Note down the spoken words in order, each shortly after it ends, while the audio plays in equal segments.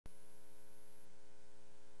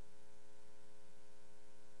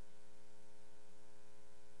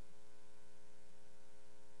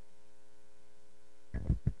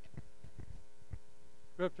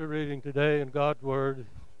scripture reading today in God's Word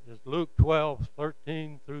is Luke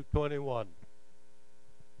 12:13 through 21.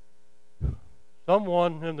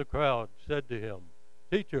 Someone in the crowd said to him,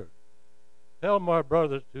 "Teacher, tell my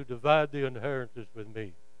brothers to divide the inheritance with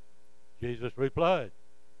me." Jesus replied,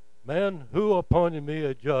 "Man, who appointed me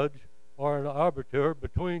a judge or an arbiter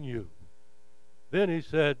between you?" Then he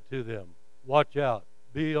said to them, "Watch out,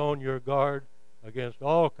 be on your guard against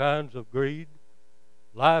all kinds of greed.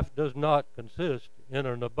 Life does not consist in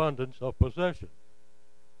an abundance of possessions."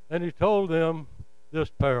 And he told them this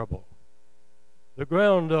parable. The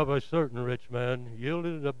ground of a certain rich man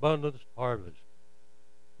yielded abundant harvest.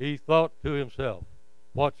 He thought to himself,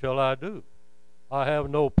 "What shall I do? I have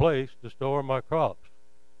no place to store my crops."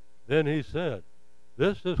 Then he said,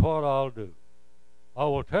 "This is what I'll do. I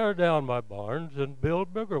will tear down my barns and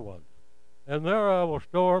build bigger ones, and there I will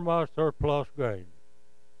store my surplus grain.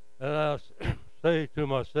 And I say to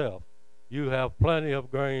myself, you have plenty of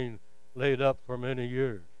grain laid up for many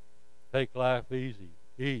years. Take life easy,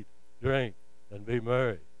 eat, drink, and be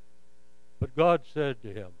merry." But God said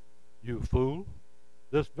to him, "You fool,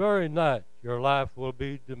 this very night your life will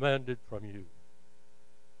be demanded from you.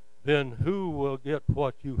 Then who will get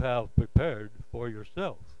what you have prepared for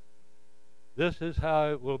yourself? This is how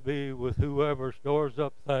it will be with whoever stores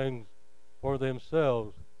up things for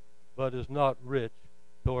themselves, but is not rich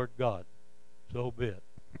toward God." So be it.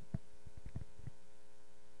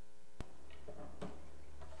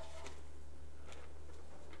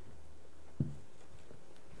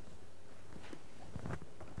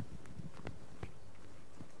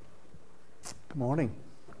 Good morning.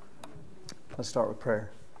 Let's start with prayer.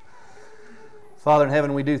 Father in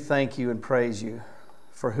heaven, we do thank you and praise you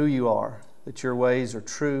for who you are, that your ways are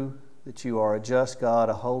true, that you are a just God,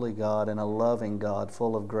 a holy God, and a loving God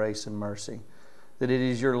full of grace and mercy, that it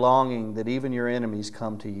is your longing that even your enemies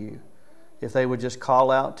come to you. If they would just call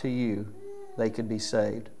out to you, they could be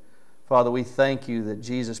saved. Father, we thank you that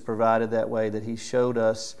Jesus provided that way, that he showed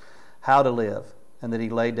us how to live, and that he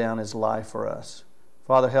laid down his life for us.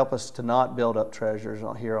 Father, help us to not build up treasures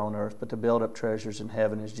here on earth, but to build up treasures in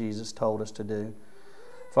heaven as Jesus told us to do.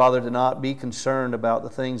 Father, to not be concerned about the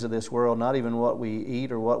things of this world, not even what we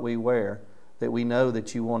eat or what we wear, that we know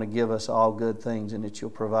that you want to give us all good things and that you'll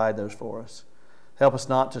provide those for us. Help us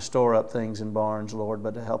not to store up things in barns, Lord,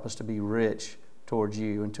 but to help us to be rich towards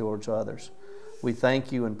you and towards others. We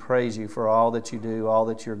thank you and praise you for all that you do, all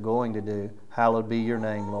that you're going to do. Hallowed be your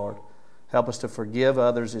name, Lord. Help us to forgive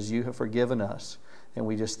others as you have forgiven us. And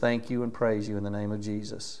we just thank you and praise you in the name of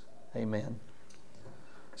Jesus. Amen.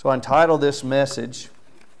 So I entitled this message,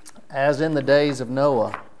 "As in the Days of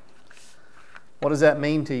Noah." What does that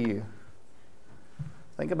mean to you?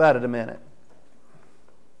 Think about it a minute.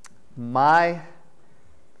 My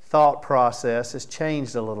thought process has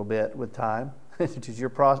changed a little bit with time. Did your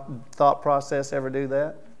thought process ever do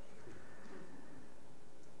that?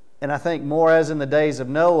 And I think more as in the days of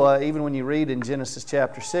Noah, even when you read in Genesis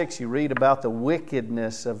chapter 6, you read about the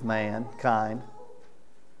wickedness of mankind.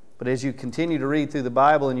 But as you continue to read through the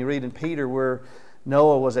Bible and you read in Peter where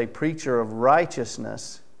Noah was a preacher of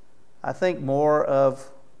righteousness, I think more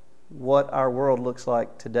of what our world looks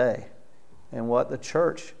like today and what the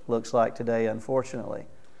church looks like today, unfortunately.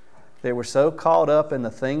 That we're so caught up in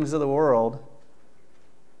the things of the world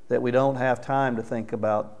that we don't have time to think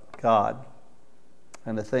about God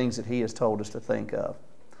and the things that he has told us to think of.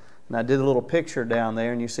 And I did a little picture down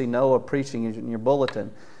there, and you see Noah preaching in your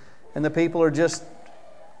bulletin. And the people are just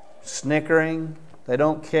snickering. They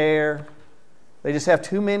don't care. They just have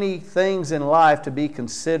too many things in life to be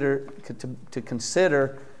considered, to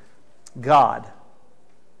consider God.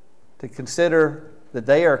 To consider that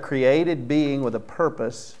they are a created being with a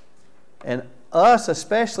purpose. And us,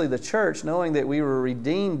 especially the church, knowing that we were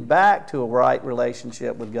redeemed back to a right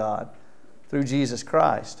relationship with God through Jesus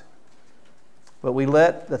Christ. But we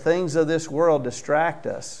let the things of this world distract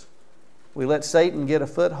us. We let Satan get a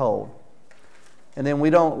foothold. And then we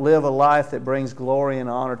don't live a life that brings glory and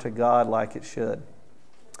honor to God like it should.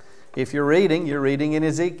 If you're reading in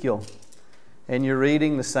Ezekiel. And you're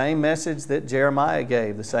reading the same message that Jeremiah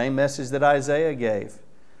gave, the same message that Isaiah gave.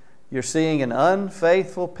 You're seeing an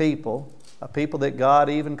unfaithful people, a people that God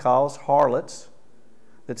even calls harlots,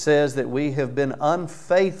 that says that we have been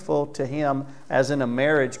unfaithful to him as in a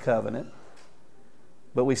marriage covenant.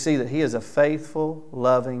 But we see that he is a faithful,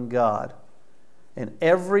 loving God. And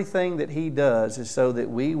everything that he does is so that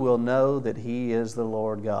we will know that he is the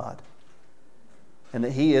Lord God. And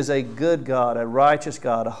that he is a good God, a righteous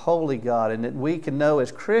God, a holy God. And that we can know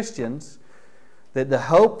as Christians that the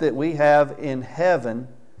hope that we have in heaven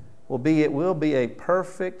will be a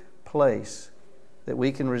perfect place that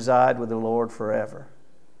we can reside with the Lord forever.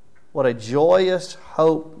 What a joyous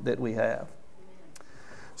hope that we have.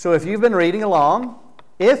 So if you've been reading along,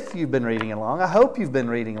 I hope you've been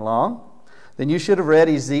reading along, then you should have read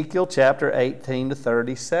Ezekiel chapter 18 to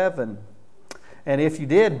 37. And if you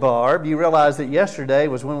did, Barb, you realize that yesterday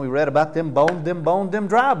was when we read about them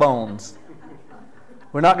dry bones.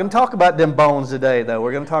 We're not going to talk about them bones today, though.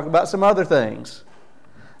 We're going to talk about some other things.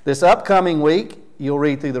 This upcoming week, you'll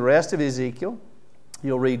read through the rest of Ezekiel,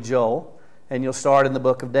 you'll read Joel, and you'll start in the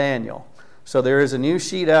book of Daniel. So there is a new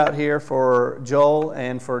sheet out here for Joel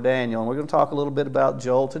and for Daniel. And we're going to talk a little bit about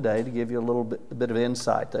Joel today to give you a bit of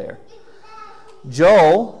insight there.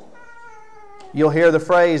 Joel, you'll hear the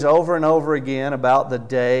phrase over and over again about the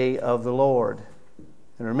day of the Lord.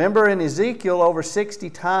 And remember in Ezekiel, over 60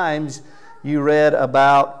 times you read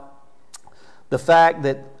about the fact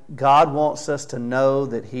that God wants us to know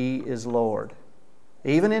that He is Lord.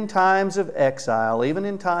 Even in times of exile, even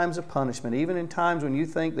in times of punishment, even in times when you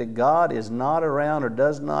think that God is not around or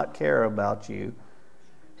does not care about you,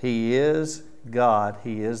 He is God.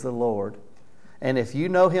 He is the Lord. And if you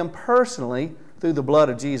know Him personally through the blood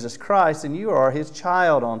of Jesus Christ, then you are His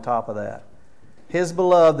child on top of that. His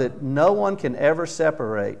beloved, that no one can ever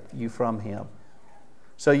separate you from Him.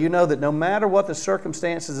 So you know that no matter what the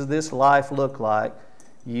circumstances of this life look like,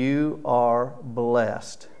 you are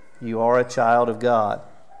blessed. You are a child of God.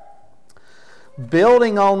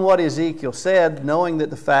 Building on what Ezekiel said, knowing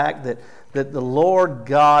that the fact that the Lord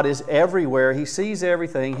God is everywhere, He sees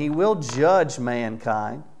everything, He will judge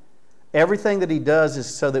mankind. Everything that He does is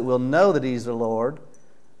so that we'll know that He's the Lord.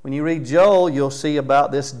 When you read Joel, you'll see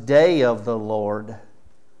about this day of the Lord.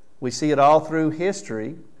 We see it all through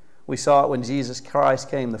history. We saw it when Jesus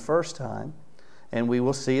Christ came the first time, and we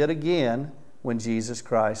will see it again when Jesus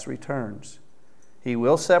Christ returns. He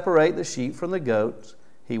will separate the sheep from the goats.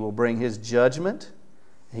 He will bring His judgment.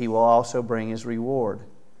 He will also bring His reward.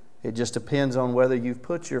 It just depends on whether you've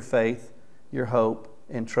put your faith, your hope,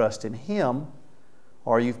 and trust in Him,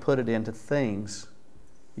 or you've put it into things.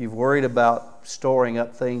 You've worried about storing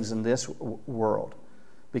up things in this world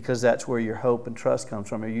because that's where your hope and trust comes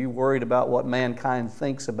from. Are you worried about what mankind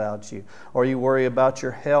thinks about you? Or you worry about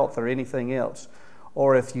your health or anything else?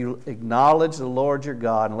 Or if you acknowledge the Lord your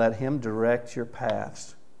God and let Him direct your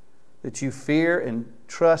paths, that you fear and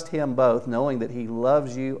trust Him both, knowing that He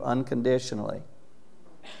loves you unconditionally.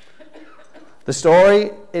 The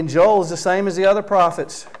story in Joel is the same as the other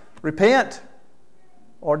prophets. Repent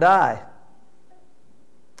or die.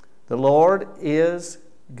 The Lord is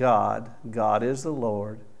God. God is the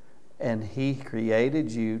Lord. And He created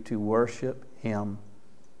you to worship Him.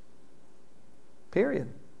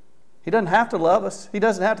 Period. He doesn't have to love us. He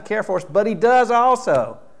doesn't have to care for us, but He does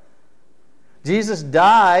also. Jesus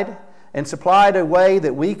died and supplied a way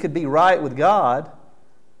that we could be right with God.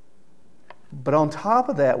 But on top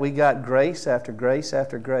of that, we got grace after grace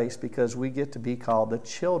after grace because we get to be called the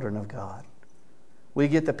children of God. We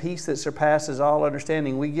get the peace that surpasses all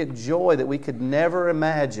understanding. We get joy that we could never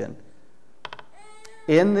imagine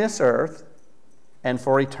in this earth and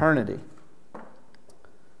for eternity.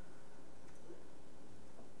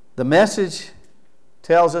 The message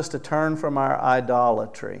tells us to turn from our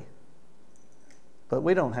idolatry. But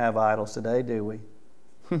we don't have idols today, do we?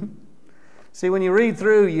 See, when you read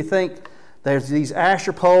through, you think there's these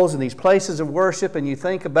Asher poles and these places of worship, and you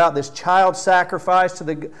think about this child sacrifice to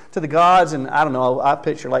the gods, and I don't know, I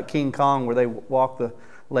picture like King Kong where they walk the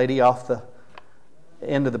lady off the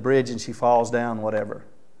end of the bridge and she falls down, whatever.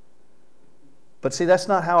 But see, that's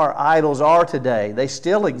not how our idols are today. They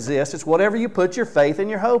still exist. It's whatever you put your faith and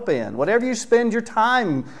your hope in. Whatever you spend your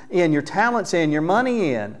time in, your talents in, your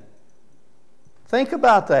money in. Think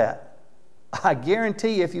about that. I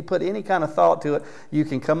guarantee you, if you put any kind of thought to it, you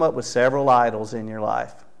can come up with several idols in your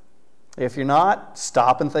life. If you're not,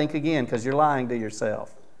 stop and think again, because you're lying to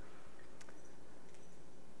yourself.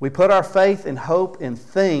 We put our faith and hope in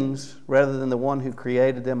things rather than the one who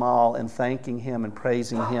created them all, and thanking Him and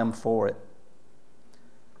praising Him for it.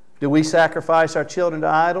 Do we sacrifice our children to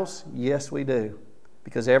idols? Yes, we do.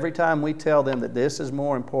 Because every time we tell them that this is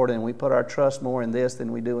more important and we put our trust more in this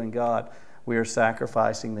than we do in God, we are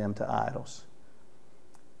sacrificing them to idols.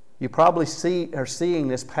 You probably are seeing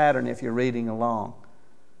this pattern if you're reading along.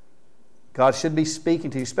 God should be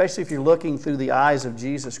speaking to you, especially if you're looking through the eyes of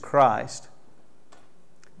Jesus Christ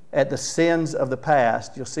at the sins of the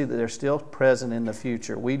past. You'll see that they're still present in the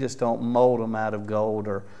future. We just don't mold them out of gold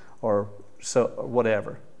or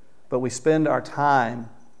whatever. But we spend our time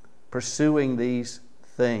pursuing these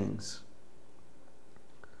things.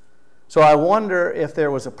 So I wonder if there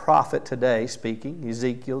was a prophet today speaking,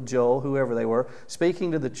 Ezekiel, Joel, whoever they were,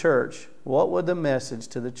 speaking to the church, what would the message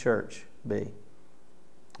to the church be?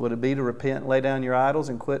 Would it be to repent and lay down your idols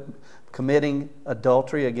and quit committing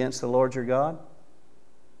adultery against the Lord your God?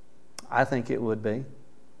 I think it would be.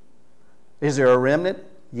 Is there a remnant?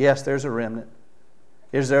 Yes, there's a remnant.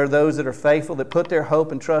 Is there those that are faithful, that put their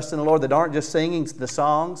hope and trust in the Lord, that aren't just singing the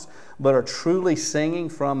songs, but are truly singing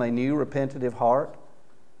from a new repentive heart?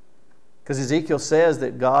 Because Ezekiel says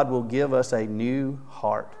that God will give us a new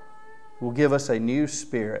heart, will give us a new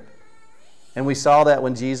spirit. And we saw that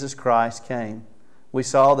when Jesus Christ came. We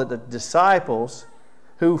saw that the disciples,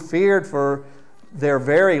 who feared for their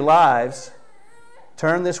very lives,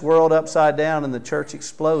 turned this world upside down and the church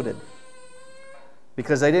exploded.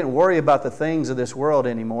 Because they didn't worry about the things of this world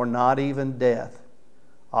anymore, not even death.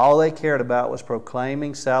 All they cared about was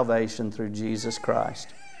proclaiming salvation through Jesus Christ.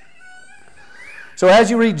 So as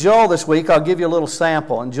you read Joel this week, I'll give you a little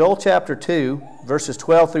sample. In Joel chapter 2, verses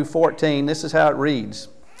 12 through 14, this is how it reads.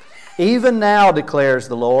 Even now, declares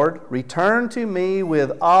the Lord, return to me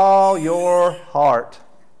with all your heart.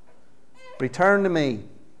 Return to me.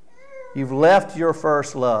 You've left your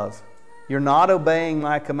first love. You're not obeying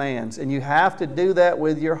my commands, and you have to do that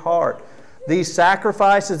with your heart. These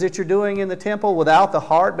sacrifices that you're doing in the temple without the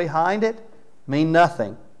heart behind it mean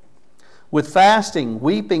nothing. With fasting,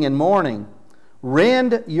 weeping, and mourning,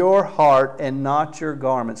 rend your heart and not your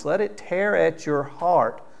garments. Let it tear at your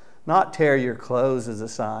heart, not tear your clothes as a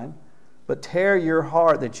sign, but tear your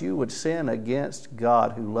heart that you would sin against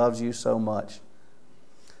God who loves you so much.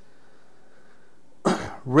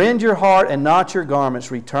 Rend your heart and not your garments.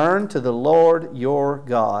 Return to the Lord your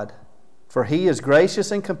God. For He is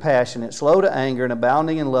gracious and compassionate, slow to anger and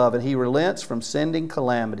abounding in love, and He relents from sending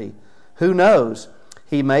calamity. Who knows?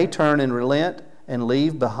 He may turn and relent and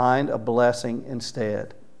leave behind a blessing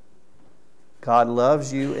instead. God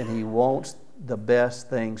loves you and He wants the best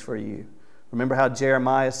things for you. Remember how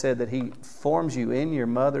Jeremiah said that He forms you in your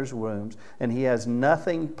mother's wombs, and He has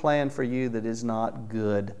nothing planned for you that is not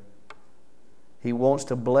good. He wants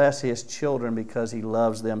to bless His children because He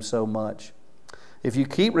loves them so much. If you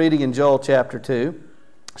keep reading in Joel chapter 2,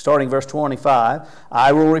 starting verse 25,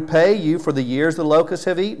 I will repay you for the years the locusts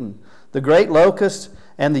have eaten, the great locust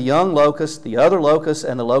and the young locust, the other locust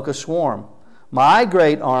and the locust swarm, my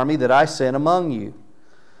great army that I sent among you.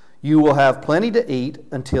 You will have plenty to eat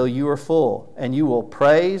until you are full, and you will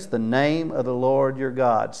praise the name of the Lord your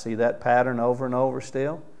God. See that pattern over and over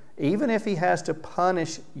still? Even if He has to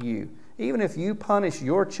punish you, even if you punish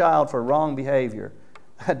your child for wrong behavior,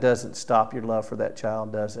 that doesn't stop your love for that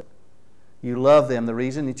child, does it? You love them. The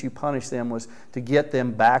reason that you punish them was to get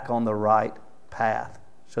them back on the right path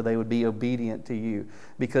so they would be obedient to you.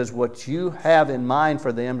 Because what you have in mind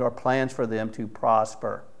for them are plans for them to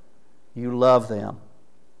prosper. You love them.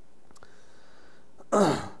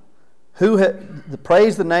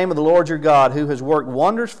 Praise the name of the Lord your God, who has worked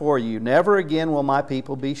wonders for you. Never again will my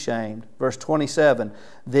people be shamed. Verse 27,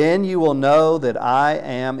 then you will know that I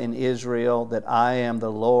am in Israel, that I am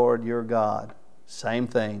the Lord your God. Same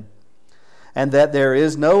thing. And that there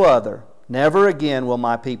is no other. Never again will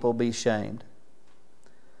my people be shamed.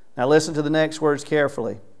 Now listen to the next words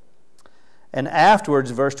carefully. And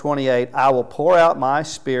afterwards, verse 28, I will pour out my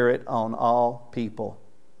Spirit on all people.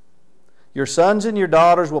 Your sons and your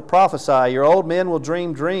daughters will prophesy. Your old men will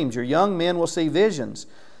dream dreams. Your young men will see visions.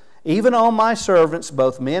 Even on my servants,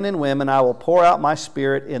 both men and women, I will pour out my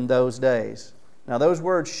Spirit in those days. Now those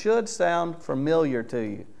words should sound familiar to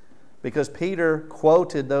you because Peter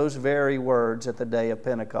quoted those very words at the day of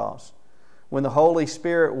Pentecost when the Holy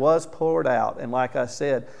Spirit was poured out. And like I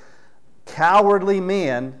said, cowardly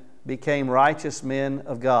men became righteous men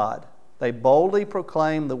of God. They boldly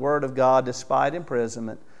proclaimed the Word of God despite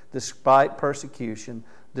imprisonment, despite persecution,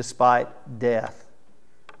 despite death.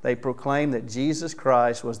 They proclaimed that Jesus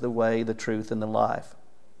Christ was the way, the truth, and the life.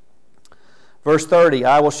 Verse 30,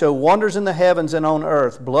 I will show wonders in the heavens and on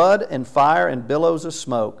earth, blood and fire and billows of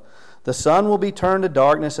smoke. The sun will be turned to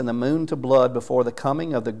darkness and the moon to blood before the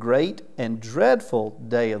coming of the great and dreadful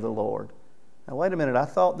day of the Lord. Now wait a minute, I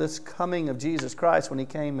thought this coming of Jesus Christ when He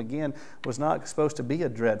came again was not supposed to be a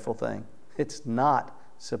dreadful thing. It's not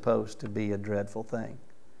supposed to be a dreadful thing.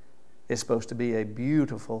 It's supposed to be a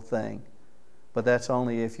beautiful thing. But that's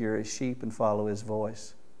only if you're a sheep and follow His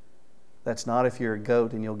voice. That's not if you're a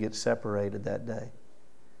goat and you'll get separated that day.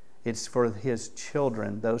 It's for His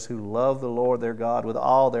children, those who love the Lord their God with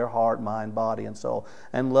all their heart, mind, body, and soul,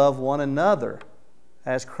 and love one another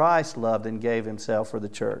as Christ loved and gave Himself for the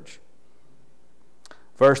church.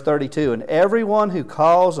 Verse 32, and everyone who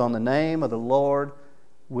calls on the name of the Lord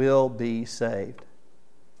will be saved.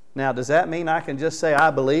 Now, does that mean I can just say,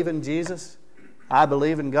 I believe in Jesus? I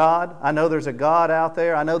believe in God? I know there's a God out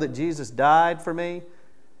there. I know that Jesus died for me.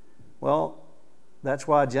 Well, That's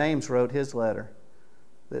why James wrote his letter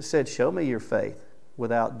that said, show me your faith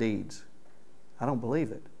without deeds. I don't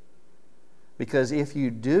believe it. Because if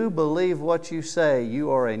you do believe what you say,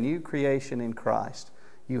 you are a new creation in Christ.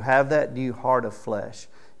 You have that new heart of flesh.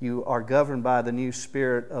 You are governed by the new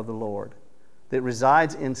Spirit of the Lord that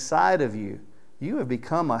resides inside of you. You have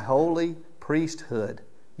become a holy priesthood.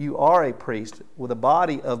 You are a priest with a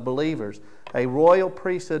body of believers, a royal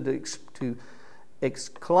priesthood to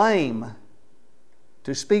exclaim,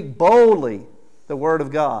 to speak boldly the Word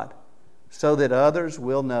of God so that others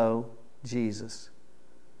will know Jesus,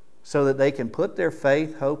 so that they can put their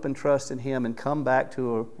faith, hope, and trust in Him and come back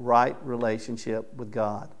to a right relationship with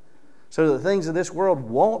God. So that the things of this world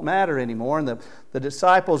won't matter anymore, and the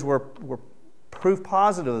disciples were proof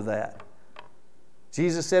positive of that.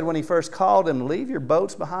 Jesus said when He first called them, leave your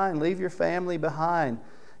boats behind, leave your family behind.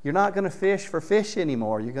 You're not going to fish for fish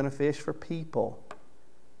anymore. You're going to fish for people.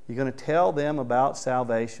 You're going to tell them about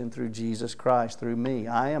salvation through Jesus Christ, through me.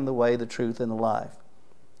 I am the way, the truth, and the life.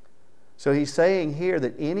 So He's saying here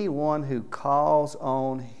that anyone who calls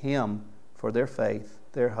on Him for their faith,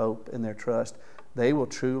 their hope, and their trust, they will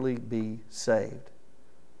truly be saved.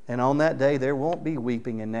 And on that day, there won't be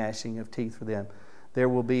weeping and gnashing of teeth for them. There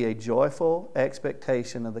will be a joyful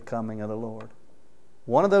expectation of the coming of the Lord.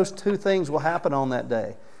 One of those two things will happen on that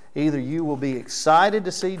day. Either you will be excited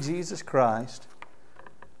to see Jesus Christ,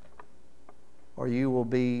 or you will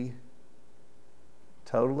be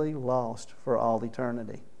totally lost for all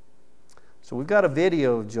eternity. So we've got a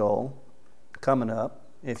video of Joel coming up.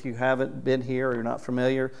 If you haven't been here or you're not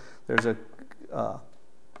familiar, there's a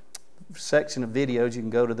section of videos. You can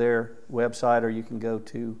go to their website or you can go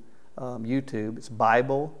to YouTube. It's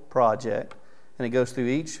Bible Project, and it goes through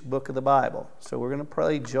each book of the Bible. So we're going to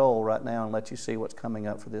play Joel right now and let you see what's coming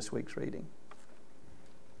up for this week's reading.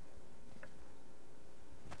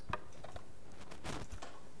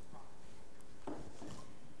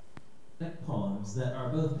 Poems that are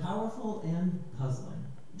both powerful and puzzling.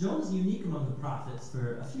 Joel is unique among the prophets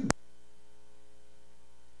for a few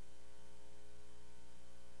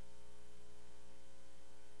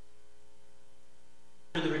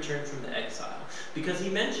the return from the exile, because he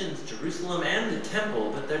mentions Jerusalem and the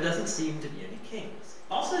temple, but there doesn't seem to be any kings.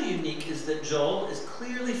 Also unique is that Joel is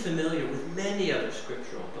clearly familiar with many other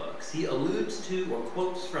scriptural books. He alludes to or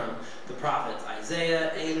quotes from the prophets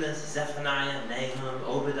Isaiah, Amos, Zephaniah, Nahum,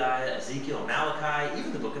 Obadiah, Ezekiel, Malachi,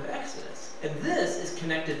 even the book of Exodus. And this is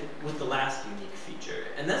connected with the last unique feature,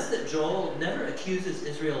 and that's that Joel never accuses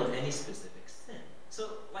Israel of any specific sin. So,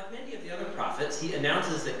 like many of the other prophets, he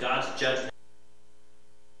announces that God's judgment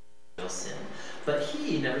sin, but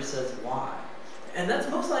he never says why. And that's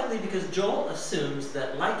most likely because Joel assumes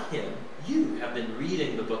that, like him, you have been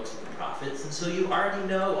reading the books of the prophets, and so you already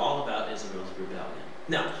know all about Israel's rebellion.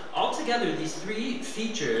 Now, altogether, these three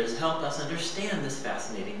features help us understand this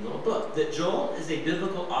fascinating little book, that Joel is a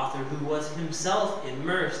biblical author who was himself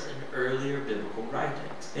immersed in earlier biblical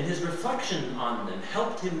writings, and his reflection on them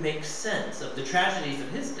helped him make sense of the tragedies of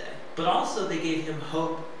his day, but also they gave him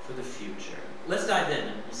hope for the future. Let's dive in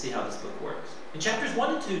and we'll see how this book works. In chapters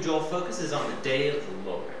 1 and 2, Joel focuses on the day of the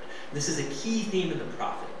Lord. This is a key theme in the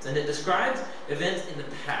prophets, and it describes events in the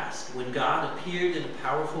past when God appeared in a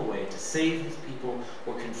powerful way to save His people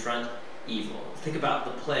or confront evil. Think about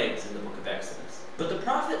the plagues in the book of Exodus. But the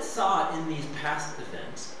prophets saw in these past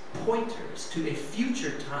events pointers to a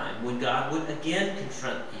future time when God would again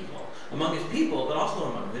confront evil among His people, but also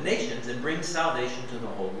among the nations, and bring salvation to the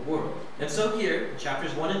whole world. And so here, in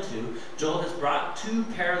chapters 1 and 2, Joel has brought two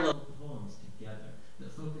parallel poems together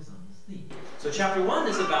that focus on this theme. So chapter 1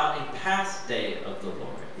 is about a past day of the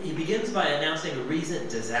Lord. He begins by announcing a recent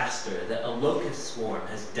disaster that a locust swarm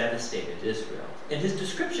has devastated Israel. And his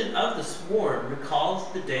description of the swarm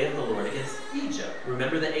recalls the day of the Lord against Egypt.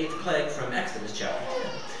 Remember the 8th plague from Exodus chapter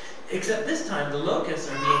 10. Except this time the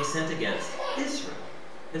locusts are being sent against Israel.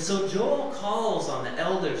 And so Joel calls on the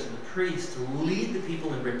elders and the priests to lead the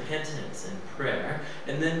people in repentance and prayer,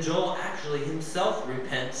 and then Joel actually himself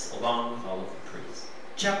repents along with all of the priests.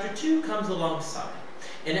 Chapter 2 comes alongside,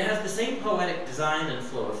 and it has the same poetic design and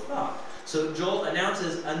flow of thought. So Joel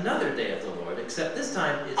announces another day of the Lord, except this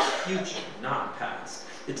time it's future, not past.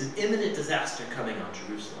 It's an imminent disaster coming on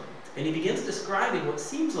Jerusalem. And he begins describing what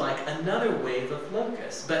seems like another wave of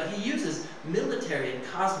locusts, but he uses military and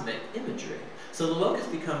cosmic imagery. So the locusts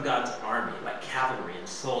become God's army, like cavalry and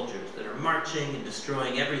soldiers that are marching and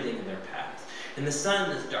destroying everything in their path. And the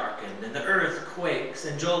sun is darkened, and the earth quakes,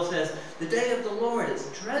 and Joel says, the day of the Lord is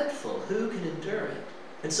dreadful, who can endure it?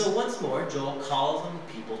 And so once more, Joel calls on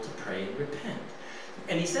the people to pray and repent.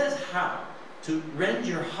 And he says how? To rend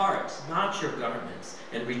your hearts, not your garments,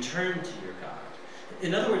 and return to your God.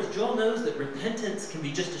 In other words, Joel knows that repentance can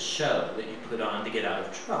be just a show that you put on to get out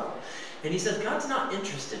of trouble. And he says God's not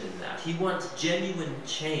interested in that. He wants genuine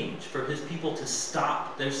change for his people to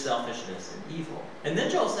stop their selfishness and evil. And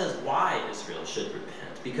then Joel says why Israel should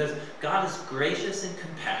repent. Because God is gracious and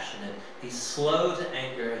compassionate. He's slow to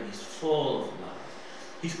anger and he's full of love.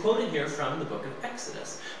 He's quoting here from the book of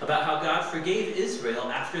Exodus about how God forgave Israel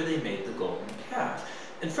after they made the golden calf.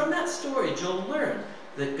 And from that story, Joel learned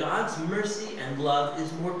that God's mercy and love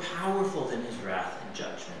is more powerful than his wrath and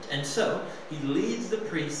judgment. And so, he leads the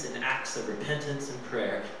priests in acts of repentance and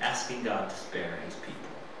prayer, asking God to spare his people.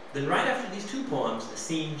 Then right after these two poems, the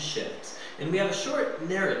scene shifts, and we have a short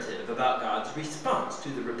narrative about God's response to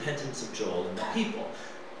the repentance of Joel and the people.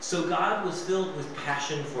 So God was filled with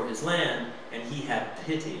passion for his land, and he had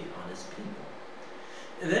pity on his people.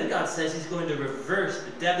 And then God says he's going to reverse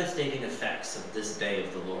the devastating effects of this day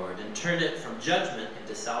of the Lord and turn it from judgment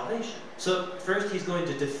into salvation. So first he's going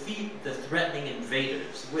to defeat the threatening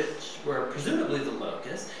invaders, which were presumably the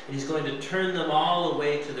locusts, and he's going to turn them all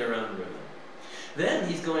away to their own ruin. Then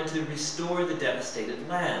he's going to restore the devastated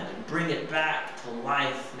land and bring it back to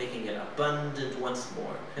life, making it abundant once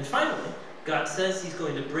more. And finally, God says he's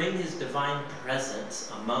going to bring his divine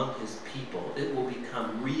presence among his people. It will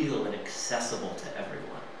become real and accessible to everyone.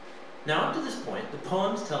 Now, up to this point, the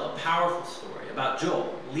poems tell a powerful story about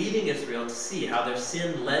Joel leading Israel to see how their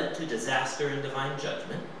sin led to disaster and divine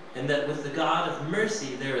judgment, and that with the God of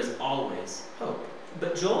mercy there is always hope.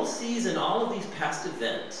 But Joel sees in all of these past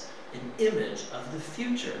events an image of the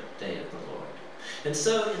future day of the Lord. And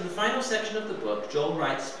so, in the final section of the book, Joel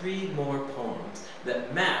writes 3 more poems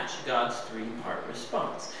that match God's 3-part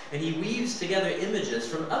response. And he weaves together images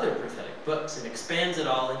from other prophetic books and expands it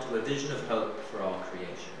all into a vision of hope for all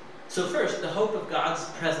creation. So first, the hope of God's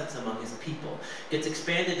presence among his people gets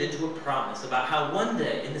expanded into a promise about how one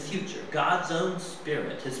day in the future, God's own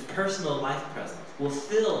Spirit, his personal life presence, will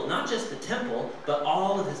fill not just the temple, but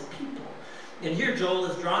all of his people. And here Joel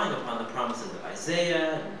is drawing upon the promises of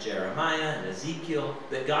Isaiah and Jeremiah and Ezekiel,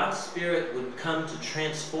 that God's Spirit would come to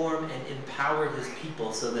transform and empower his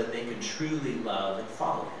people so that they can truly love and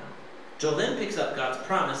follow him. Joel then picks up God's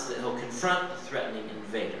promise that he'll confront the threatening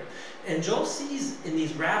invader. And Joel sees in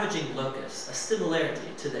these ravaging locusts a similarity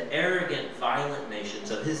to the arrogant, violent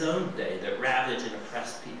nations of his own day that ravage and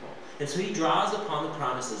oppress people. And so he draws upon the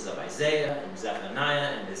promises of Isaiah and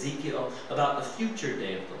Zephaniah and Ezekiel about the future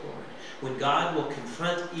day of the Lord, when God will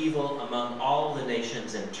confront evil among all the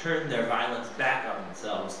nations and turn their violence back on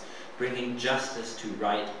themselves, bringing justice to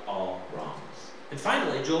right all wrongs. And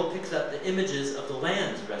finally, Joel picks up the images of the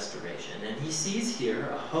land's restoration, and he sees here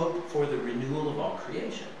a hope for the renewal of all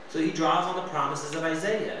creation. So he draws on the promises of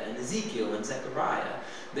Isaiah and Ezekiel and Zechariah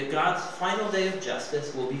that God's final day of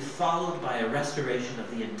justice will be followed by a restoration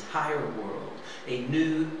of the entire world, a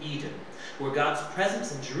new Eden, where God's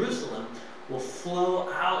presence in Jerusalem will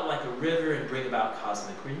flow out like a river and bring about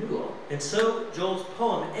cosmic renewal. And so Joel's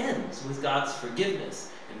poem ends with God's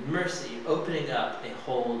forgiveness and mercy opening up a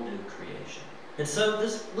whole new creation. And so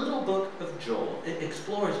this little book of Joel, it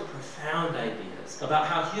explores profound ideas about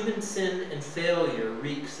how human sin and failure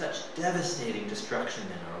wreak such devastating destruction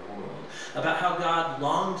in our world, about how God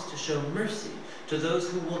longs to show mercy to those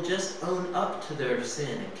who will just own up to their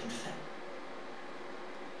sin and confess.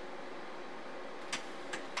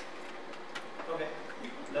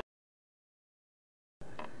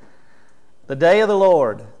 The day of the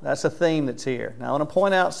Lord, that's a theme that's here. Now I want to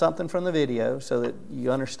point out something from the video so that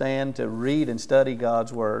you understand to read and study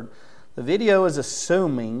God's Word. The video is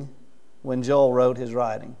assuming when Joel wrote his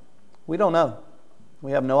writing. We don't know.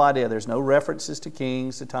 We have no idea. There's no references to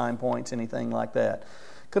kings, to time points, anything like that.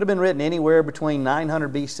 Could have been written anywhere between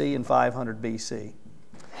 900 BC and 500 BC.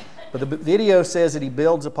 But the video says that he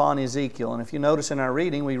builds upon Ezekiel. And if you notice in our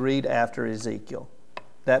reading, we read after Ezekiel.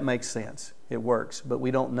 That makes sense. It works. But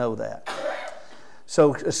we don't know that.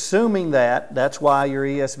 So assuming that, that's why your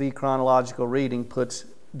ESV chronological reading puts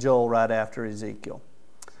Joel right after Ezekiel.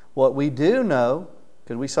 What we do know,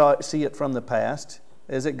 because we see it from the past,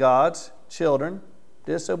 is that God's children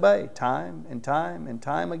disobey time and time and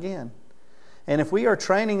time again. And if we are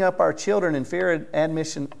training up our children in fear and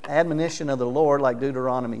admonition of the Lord, like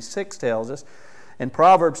Deuteronomy 6 tells us, and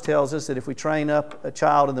Proverbs tells us that if we train up a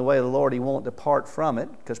child in the way of the Lord, he won't depart from it,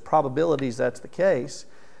 because probabilities that's the case,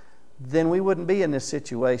 then we wouldn't be in this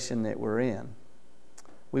situation that we're in.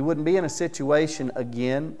 We wouldn't be in a situation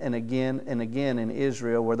again and again and again in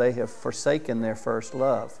Israel where they have forsaken their first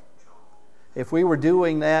love. If we were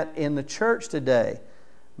doing that in the church today,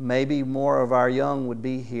 maybe more of our young would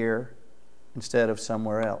be here instead of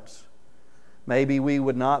somewhere else. Maybe we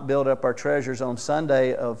would not build up our treasures on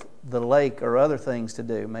Sunday of the lake or other things to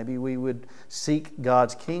do. Maybe we would seek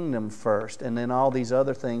God's kingdom first, and then all these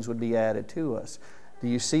other things would be added to us. Do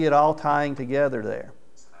you see it all tying together there?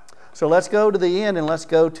 So let's go to the end and let's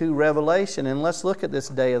go to Revelation and let's look at this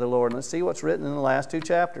day of the Lord and let's see what's written in the last 2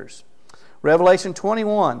 chapters. Revelation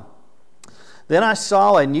 21. Then I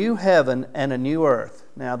saw a new heaven and a new earth.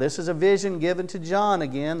 Now this is a vision given to John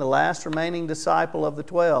again, the last remaining disciple of the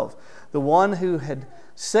 12. The one who had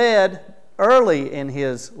said early in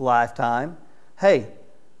his lifetime, hey,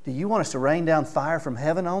 do you want us to rain down fire from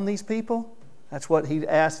heaven on these people? That's what he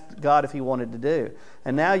asked God if he wanted to do.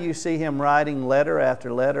 And now you see him writing letter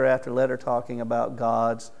after letter after letter talking about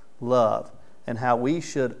God's love and how we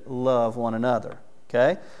should love one another.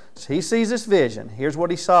 Okay? So he sees this vision. Here's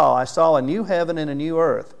what he saw. I saw a new heaven and a new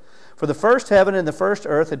earth. For the first heaven and the first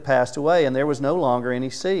earth had passed away, and there was no longer any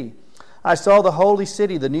sea. I saw the holy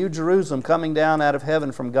city, the new Jerusalem, coming down out of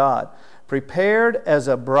heaven from God, prepared as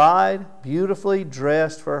a bride beautifully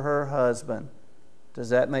dressed for her husband. Does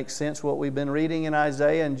that make sense, what we've been reading in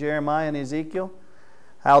Isaiah and Jeremiah and Ezekiel?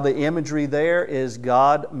 How the imagery there is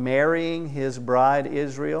God marrying His bride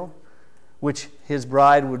Israel, which His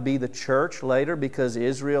bride would be the church later because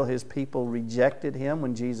Israel, His people, rejected Him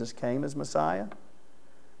when Jesus came as Messiah.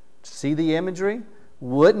 See the imagery?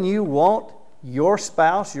 Wouldn't you want your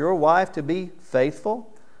spouse, your wife, to be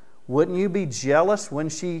faithful? Wouldn't you be jealous when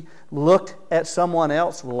she looked at someone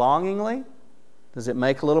else longingly? Does it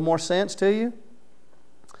make a little more sense to you?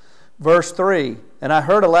 Verse 3, and I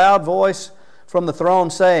heard a loud voice from the throne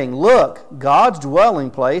saying, look, God's dwelling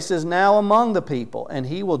place is now among the people, and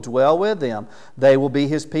He will dwell with them. They will be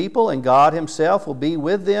His people, and God Himself will be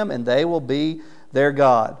with them, and they will be their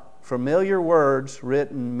God. Familiar words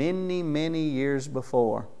written many, many years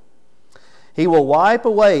before. He will wipe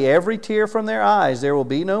away every tear from their eyes. There will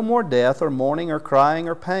be no more death or mourning or crying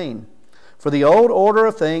or pain. For the old order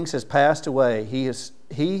of things has passed away. He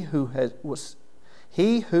who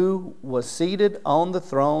was seated on the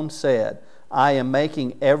throne said, I am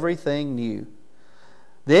making everything new.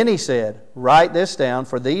 Then He said, write this down,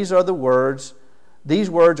 for these are the words. These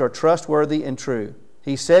words are trustworthy and true.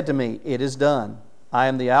 He said to me, it is done. I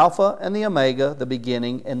am the Alpha and the Omega, the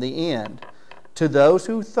beginning and the end. To those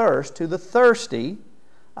who thirst, to the thirsty,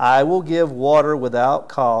 I will give water without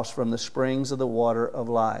cost from the springs of the water of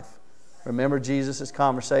life. Remember Jesus'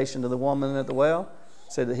 conversation to the woman at the well?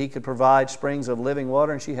 Said that He could provide springs of living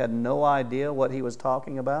water, and she had no idea what He was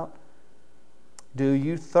talking about. Do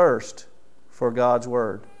you thirst for God's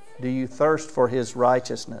Word? Do you thirst for His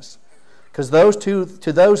righteousness? Because to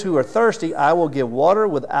those who are thirsty, I will give water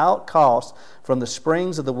without cost from the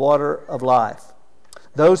springs of the water of life.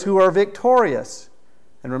 Those who are victorious,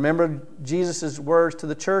 and remember Jesus' words to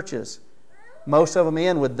the churches, most of them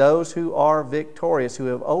end with those who are victorious, who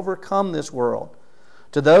have overcome this world.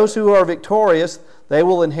 To those who are victorious, they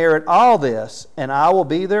will inherit all this, and I will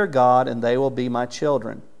be their God, and they will be my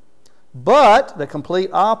children. But the complete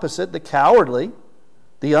opposite, the cowardly,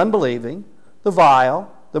 the unbelieving, the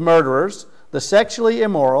vile, the murderers, the sexually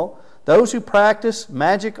immoral, those who practice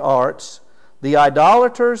magic arts, the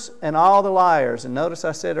idolaters, and all the liars. And notice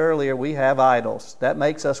I said earlier, we have idols. That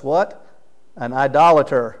makes us what? An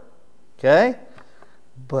idolater. Okay?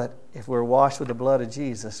 But if we're washed with the blood of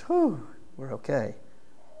Jesus, we're okay.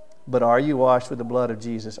 But are you washed with the blood of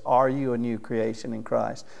Jesus? Are you a new creation in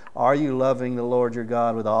Christ? Are you loving the Lord your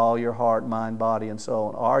God with all your heart, mind, body, and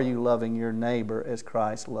soul? Are you loving your neighbor as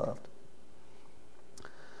Christ loved?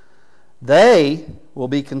 They will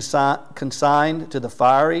be consigned to the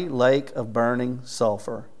fiery lake of burning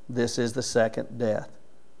sulfur. This is the second death.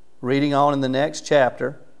 Reading on in the next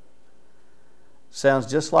chapter, sounds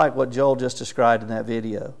just like what Joel just described in that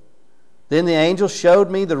video. Then the angel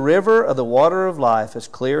showed me the river of the water of life, as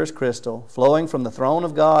clear as crystal, flowing from the throne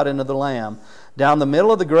of God and of the Lamb, down the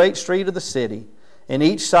middle of the great street of the city. On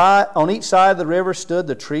each side of the river stood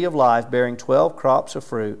the tree of life, bearing 12 crops of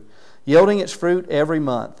fruit, yielding its fruit every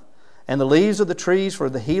month. And the leaves of the trees for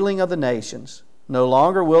the healing of the nations. No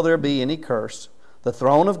longer will there be any curse. The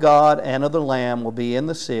throne of God and of the Lamb will be in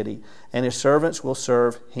the city, and His servants will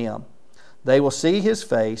serve Him. They will see His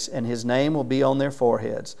face, and His name will be on their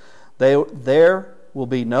foreheads. There will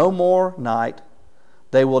be no more night.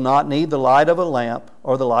 They will not need the light of a lamp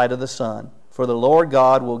or the light of the sun, for the Lord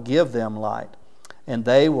God will give them light, and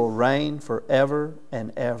they will reign forever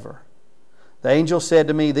and ever. The angel said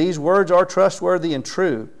to me, these words are trustworthy and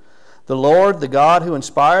true. The Lord, the God who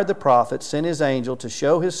inspired the prophets, sent His angel to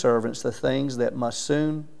show His servants the things that must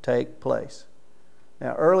soon take place.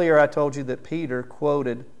 Now, earlier I told you that Peter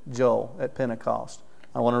quoted Joel at Pentecost.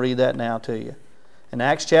 I want to read that now to you. In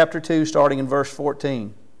Acts chapter 2, starting in verse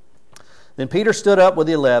 14. Then Peter stood up with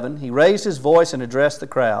the 11. He raised his voice and addressed the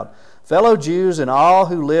crowd. Fellow Jews and all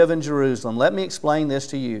who live in Jerusalem, let me explain this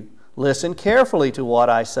to you. Listen carefully to what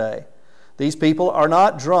I say. These people are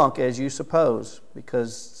not drunk as you suppose,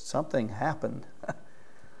 because something happened.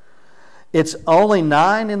 It's only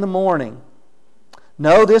 9 in the morning.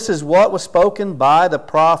 No, this is what was spoken by the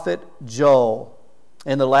prophet Joel.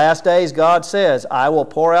 In the last days, God says, I will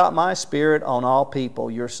pour out my Spirit on all people.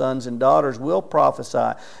 Your sons and daughters will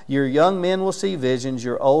prophesy. Your young men will see visions.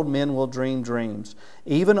 Your old men will dream dreams.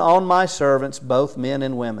 Even on my servants, both men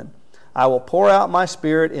and women. I will pour out my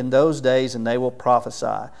Spirit in those days, and they will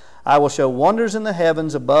prophesy. I will show wonders in the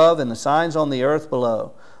heavens above and the signs on the earth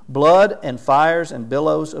below, blood and fires and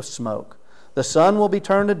billows of smoke. The sun will be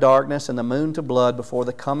turned to darkness and the moon to blood before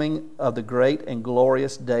the coming of the great and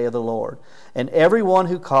glorious day of the Lord. And everyone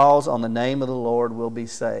who calls on the name of the Lord will be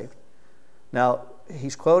saved. Now,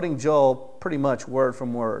 he's quoting Joel pretty much word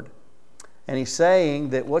from word. And he's saying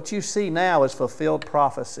that what you see now is fulfilled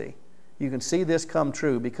prophecy. You can see this come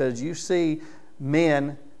true because you see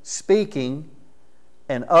men speaking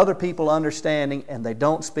and other people understanding, and they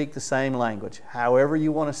don't speak the same language. However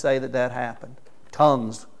you want to say that happened.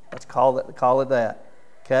 Tongues. Let's call it that.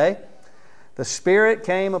 Okay? The Spirit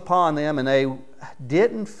came upon them, and they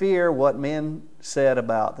didn't fear what men said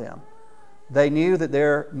about them. They knew that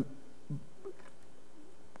their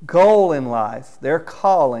goal in life, their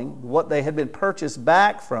calling, what they had been purchased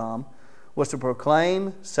back from, was to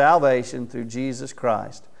proclaim salvation through Jesus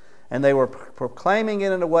Christ. And they were proclaiming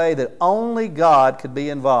it in a way that only God could be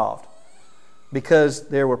involved. Because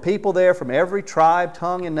there were people there from every tribe,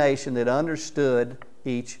 tongue, and nation that understood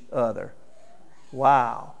each other.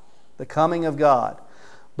 Wow. The coming of God.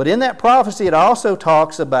 But in that prophecy it also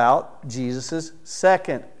talks about Jesus'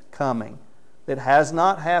 second coming. It has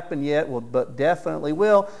not happened yet, but definitely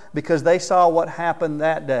will, because they saw what happened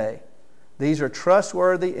that day. These are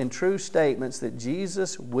trustworthy and true statements that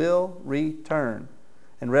Jesus will return.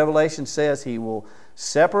 And Revelation says He will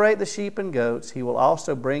separate the sheep and goats. He will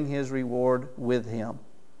also bring His reward with Him.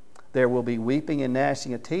 There will be weeping and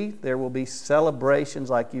gnashing of teeth. There will be celebrations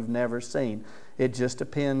like you've never seen. It just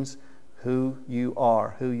depends who you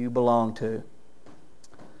are, who you belong to.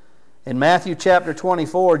 In Matthew chapter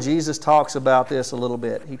 24, Jesus talks about this a little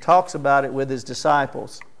bit. He talks about it with His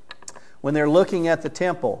disciples when they're looking at the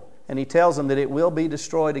temple, and He tells them that it will be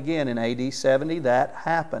destroyed again in AD 70. That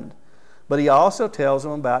happened. But He also tells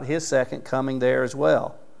them about His second coming there as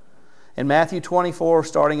well. In Matthew 24,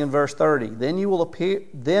 starting in verse 30, then will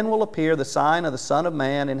appear the sign of the Son of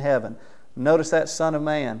Man in heaven. Notice that Son of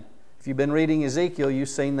Man. If you've been reading Ezekiel, you've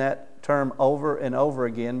seen that term over and over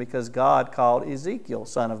again because God called Ezekiel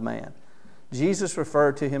Son of Man. Jesus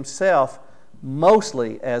referred to Himself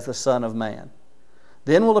mostly as the Son of Man.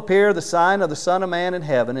 Then will appear the sign of the Son of Man in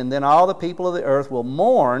heaven, and then all the people of the earth will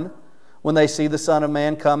mourn when they see the Son of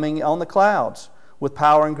Man coming on the clouds with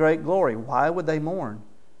power and great glory. Why would they mourn?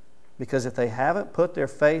 Because if they haven't put their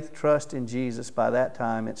faith, trust in Jesus, by that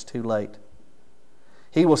time it's too late.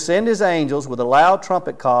 He will send His angels with a loud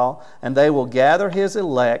trumpet call, and they will gather His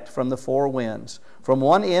elect from the four winds, from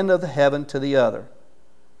one end of the heaven to the other.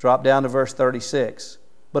 Drop down to verse 36.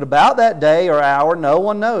 But about that day or hour no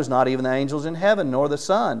one knows, not even the angels in heaven, nor the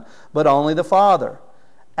Son, but only the Father.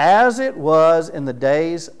 As it was in the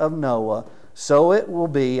days of Noah, so it will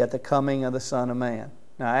be at the coming of the Son of Man.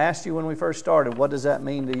 Now, I asked you when we first started, what does that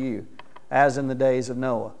mean to you? As in the days of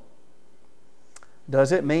Noah.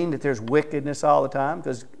 Does it mean that there's wickedness all the time?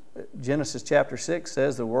 Because Genesis chapter 6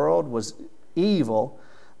 says the world was evil.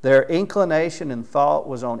 Their inclination and thought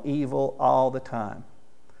was on evil all the time.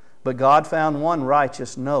 But God found one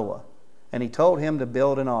righteous, Noah, and He told him to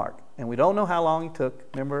build an ark. And we don't know how long he took.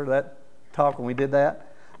 Remember that talk when we did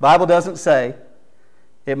that? The Bible doesn't say.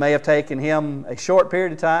 It may have taken him a short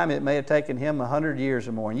period of time. It may have taken him 100 years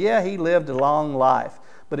or more. And yeah, he lived a long life.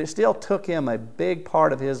 But it still took him a big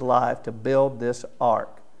part of his life to build this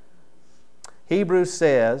ark. Hebrews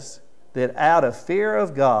says that out of fear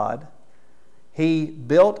of God, he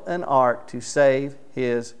built an ark to save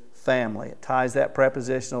his family. It ties that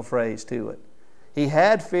prepositional phrase to it. He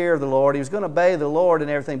had fear of the Lord. He was going to obey the Lord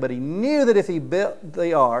and everything, but he knew that if he built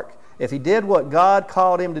the ark, if he did what God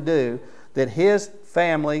called him to do, that his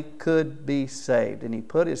family could be saved. And he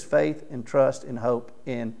put his faith and trust and hope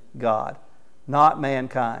in God, not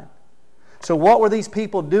mankind. So what were these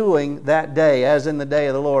people doing that day, as in the day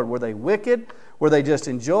of the Lord? Were they wicked? Were they just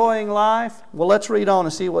enjoying life? Well, let's read on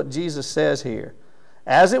and see what Jesus says here.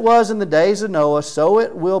 As it was in the days of Noah, so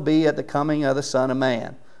it will be at the coming of the Son of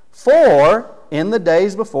Man. For in the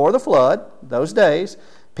days before the flood, those days,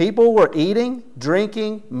 People were eating,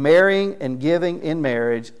 drinking, marrying, and giving in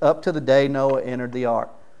marriage up to the day Noah entered the ark.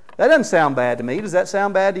 That doesn't sound bad to me. Does that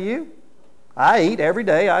sound bad to you? I eat every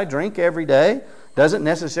day. I drink every day. Doesn't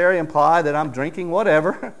necessarily imply that I'm drinking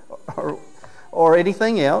whatever or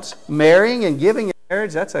anything else. Marrying and giving in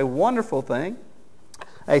marriage, that's a wonderful thing.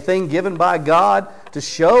 A thing given by God to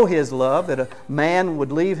show His love, that a man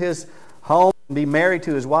would leave his home and be married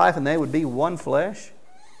to his wife and they would be one flesh.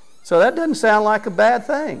 So that doesn't sound like a bad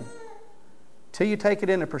thing till you take it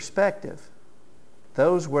into perspective.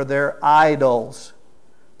 Those were their idols.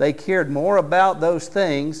 They cared more about those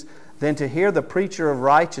things than to hear the preacher of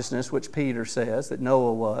righteousness, which Peter says that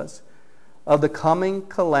Noah was, of the coming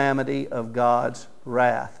calamity of God's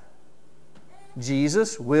wrath.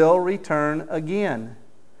 Jesus will return again,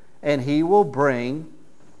 and He will bring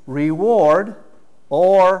reward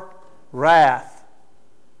or wrath.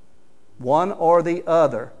 One or the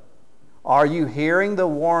other. Are you hearing the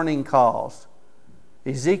warning calls?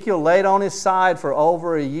 Ezekiel laid on his side for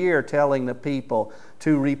over a year telling the people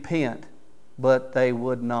to repent, but they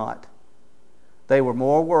would not. They were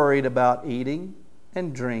more worried about eating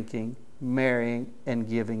and drinking, marrying and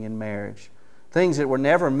giving in marriage. Things that were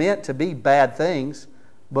never meant to be bad things,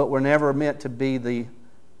 but were never meant to be the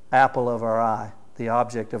apple of our eye, the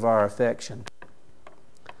object of our affection.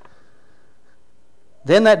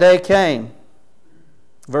 Then that day came,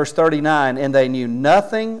 verse 39, and they knew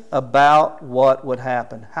nothing about what would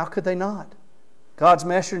happen. How could they not? God's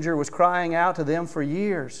messenger was crying out to them for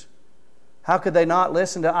years. How could they not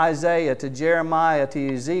listen to Isaiah, to Jeremiah,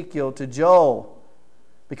 to Ezekiel, to Joel?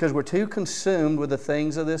 Because we're too consumed with the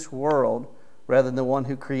things of this world rather than the one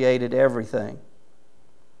who created everything.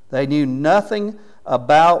 They knew nothing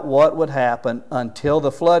about what would happen until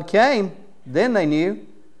the flood came. Then they knew.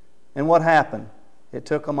 And what happened? It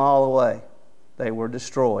took them all away. They were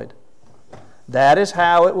destroyed. That is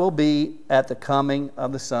how it will be at the coming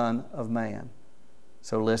of the Son of Man.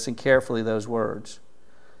 So listen carefully to those words.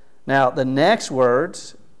 Now, the next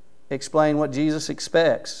words explain what Jesus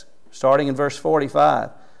expects, starting in verse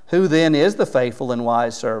 45. Who then is the faithful and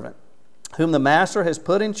wise servant, whom the master has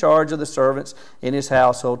put in charge of the servants in his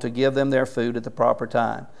household to give them their food at the proper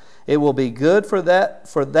time? It will be good for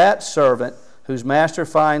that servant whose master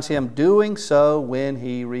finds him doing so when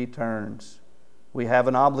he returns. We have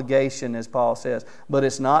an obligation, as Paul says, but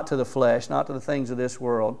it's not to the flesh, not to the things of this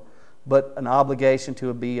world, but an obligation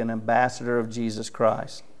to be an ambassador of Jesus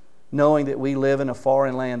Christ. Knowing that we live in a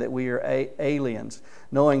foreign land, that we are aliens,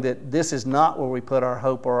 knowing that this is not where we put our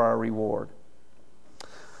hope or our reward.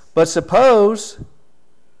 But suppose,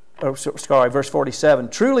 verse 47,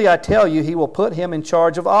 truly I tell you, He will put him in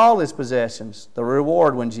charge of all his possessions, the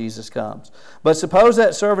reward when Jesus comes. But suppose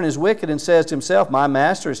that servant is wicked and says to himself, my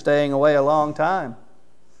master is staying away a long time.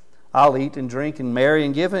 I'll eat and drink and marry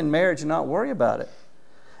and give in marriage and not worry about it.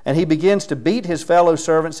 And he begins to beat his fellow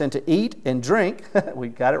servants and to eat and drink,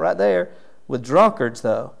 we've got it right there, with drunkards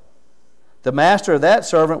though. The master of that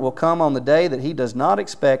servant will come on the day that he does not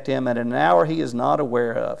expect him, at an hour he is not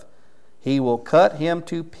aware of. He will cut him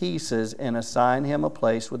to pieces and assign him a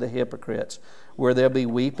place with the hypocrites, where there'll be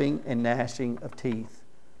weeping and gnashing of teeth.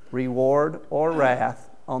 Reward or wrath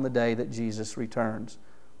on the day that Jesus returns.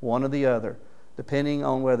 One or the other, depending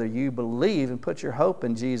on whether you believe and put your hope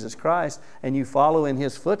in Jesus Christ and you follow in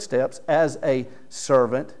His footsteps as a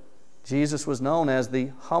servant. Jesus was known as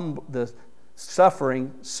the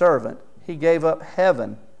suffering servant. He gave up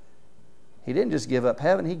heaven. He didn't just give up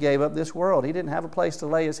heaven, He gave up this world. He didn't have a place to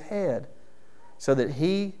lay His head so that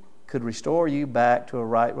He could restore you back to a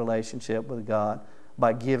right relationship with God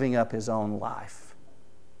by giving up His own life.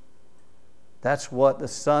 That's what the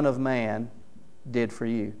Son of Man did for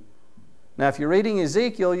you. Now, if you're reading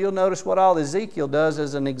Ezekiel, you'll notice what all Ezekiel does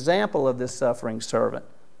as an example of this suffering servant.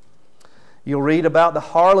 You'll read about the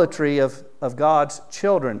harlotry of God's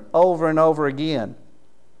children over and over again.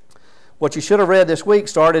 What you should have read this week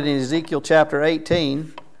started in Ezekiel chapter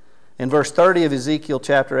 18. In verse 30 of Ezekiel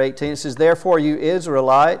chapter 18, it says, therefore, you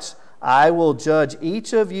Israelites, I will judge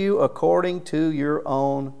each of you according to your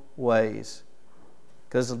own ways.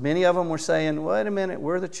 Because many of them were saying, wait a minute,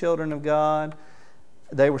 we're the children of God.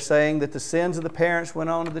 They were saying that the sins of the parents went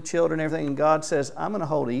on to the children and everything. And God says, I'm going to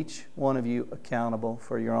hold each one of you accountable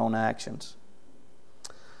for your own actions.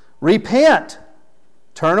 Repent.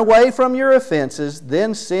 Turn away from your offenses.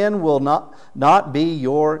 Then sin will not be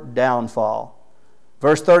your downfall.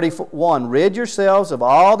 Verse 31, rid yourselves of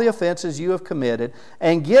all the offenses you have committed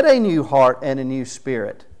and get a new heart and a new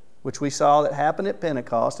spirit, which we saw that happened at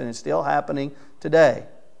Pentecost and is still happening today.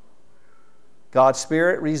 God's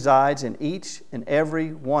Spirit resides in each and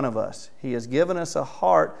every one of us. He has given us a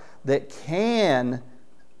heart that can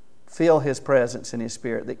feel His presence and His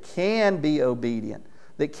Spirit, that can be obedient,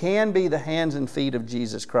 that can be the hands and feet of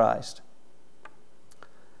Jesus Christ.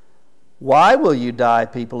 Why will you die,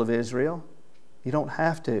 people of Israel? You don't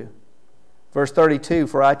have to. Verse 32,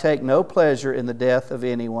 for I take no pleasure in the death of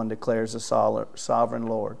anyone, declares the sovereign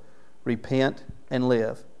Lord. Repent and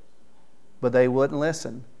live. But they wouldn't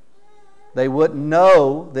listen. They wouldn't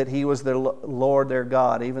know that He was their Lord, their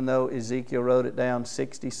God, even though Ezekiel wrote it down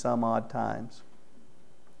 60 some odd times.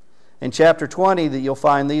 In chapter 20, that you'll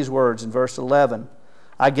find these words in verse 11.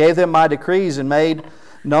 I gave them my decrees and made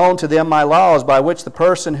known to them my laws, by which the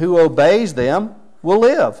person who obeys them will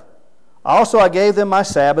live. Also I gave them my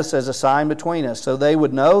Sabbaths as a sign between us, so they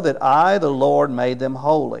would know that I, the Lord, made them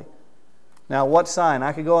holy. Now, what sign?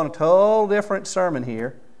 I could go on a total different sermon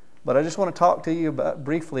here, but I just want to talk to you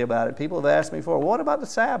briefly about it. People have asked me before, what about the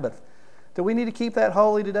Sabbath? Do we need to keep that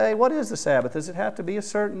holy today? What is the Sabbath? Does it have to be a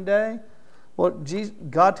certain day? Well,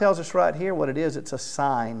 God tells us right here what it is. It's a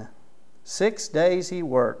sign. 6 days He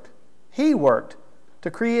worked. He worked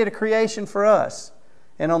to create a creation for us.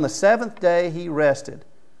 And on the seventh day He rested.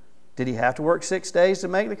 Did He have to work 6 days to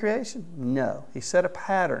make the creation? No. He set a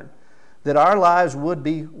pattern that our lives would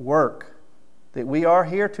be work, that we are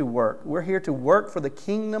here to work. We're here to work for the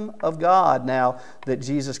kingdom of God now that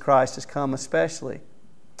Jesus Christ has come especially.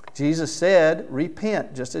 Jesus said,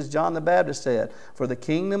 repent, just as John the Baptist said, for the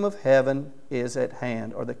kingdom of heaven is at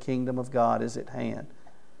hand, or the kingdom of God is at hand.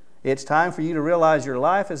 It's time for you to realize your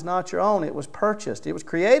life is not your own. It was purchased. It was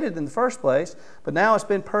created in the first place, but now it's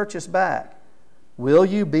been purchased back. Will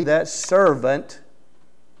you be that servant?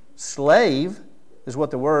 Slave is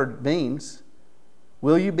what the word means.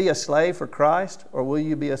 Will you be a slave for Christ, or will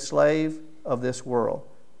you be a slave of this world,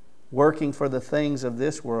 working for the things of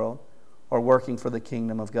this world, or working for the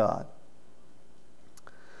kingdom of God?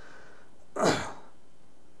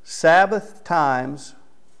 Sabbath times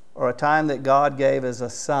are a time that God gave as a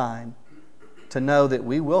sign to know that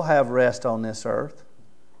we will have rest on this earth.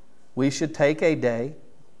 We should take a day,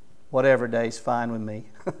 whatever day is fine with me,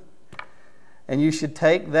 and you should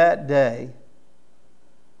take that day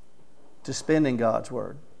to spend in God's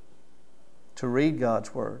Word, to read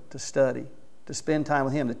God's Word, to study, to spend time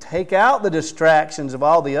with Him, to take out the distractions of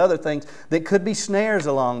all the other things that could be snares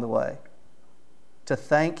along the way, to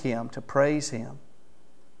thank Him, to praise Him,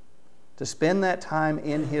 to spend that time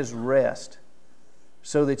in His rest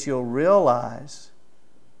so that you'll realize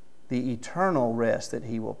the eternal rest that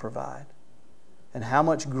He will provide and how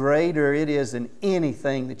much greater it is than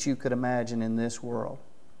anything that you could imagine in this world,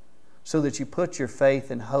 so that you put your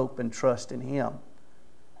faith and hope and trust in Him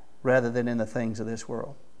rather than in the things of this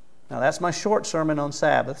world. Now, that's my short sermon on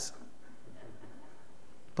Sabbaths,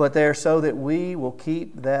 but they're so that we will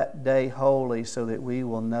keep that day holy, so that we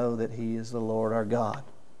will know that He is the Lord our God.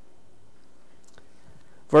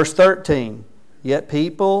 Verse 13, yet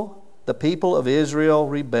the people of Israel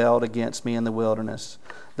rebelled against me in the wilderness.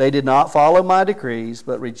 They did not follow my decrees,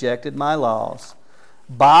 but rejected my laws,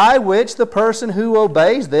 by which the person who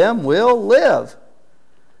obeys them will live.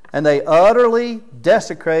 And they utterly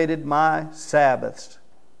desecrated my Sabbaths.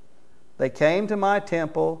 They came to my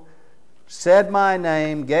temple, said my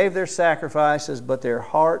name, gave their sacrifices, but their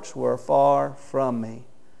hearts were far from me.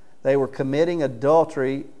 They were committing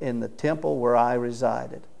adultery in the temple where I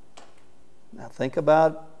resided. Now think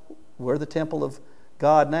about, we're the temple of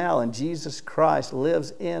God now, and Jesus Christ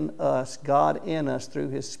lives in us, God in us through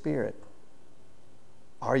His Spirit.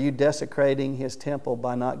 Are you desecrating His temple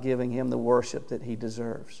by not giving Him the worship that He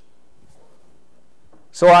deserves?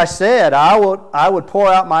 So I said, I would pour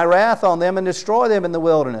out my wrath on them and destroy them in the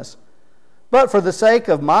wilderness. But for the sake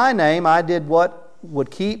of my name, I did what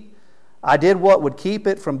would keep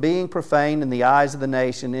it from being profaned in the eyes of the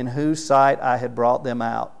nation in whose sight I had brought them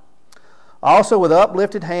out. Also with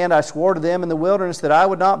uplifted hand I swore to them in the wilderness that I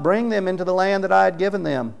would not bring them into the land that I had given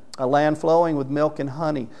them, a land flowing with milk and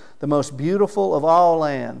honey, the most beautiful of all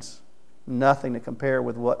lands. Nothing to compare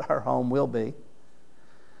with what our home will be.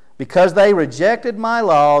 Because they rejected my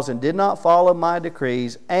laws and did not follow my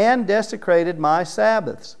decrees and desecrated my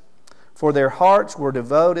Sabbaths, for their hearts were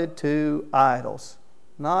devoted to idols.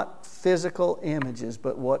 Not physical images,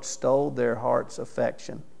 but what stole their heart's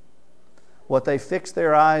affection. What they fixed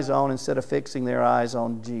their eyes on instead of fixing their eyes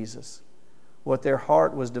on Jesus. What their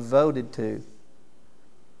heart was devoted to.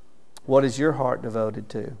 What is your heart devoted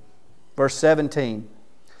to? Verse 17.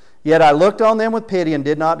 Yet I looked on them with pity and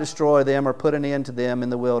did not destroy them or put an end to them in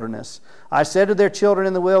the wilderness. I said to their children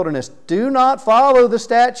in the wilderness, do not follow the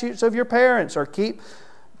statutes of your parents or keep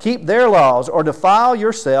their laws or defile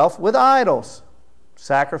yourself with idols,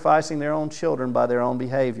 sacrificing their own children by their own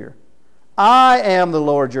behavior. I am the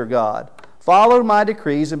Lord your God. Follow my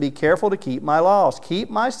decrees and be careful to keep my laws. Keep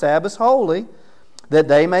my Sabbaths holy, that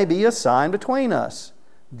they may be a sign between us.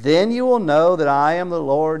 Then you will know that I am the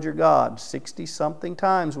Lord your God. 60-something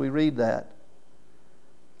times we read that.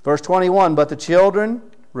 Verse 21, but the children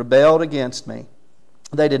rebelled against me.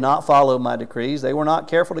 They did not follow my decrees. They were not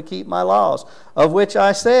careful to keep my laws, of which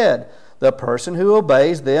I said, the person who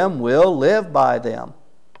obeys them will live by them.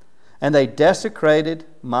 And they desecrated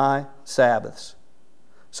my Sabbaths.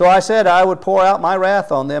 So I said I would pour out my wrath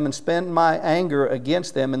on them and spend my anger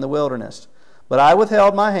against them in the wilderness. But I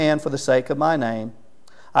withheld my hand for the sake of my name.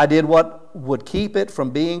 I did what would keep it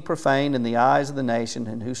from being profaned in the eyes of the nation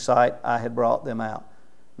in whose sight I had brought them out.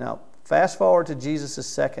 Now, fast forward to Jesus'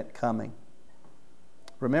 second coming.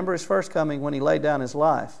 Remember his first coming when he laid down his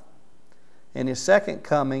life. In his second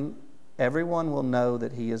coming, everyone will know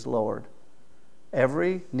that he is Lord.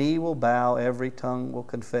 Every knee will bow, every tongue will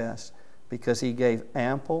confess, because he gave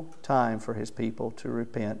ample time for his people to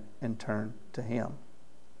repent and turn to him.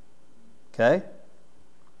 Okay?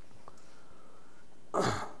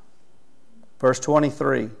 Verse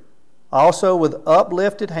 23. Also with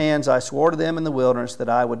uplifted hands I swore to them in the wilderness that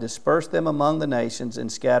I would disperse them among the nations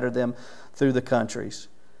and scatter them through the countries,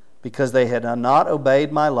 because they had not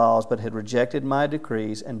obeyed my laws, but had rejected my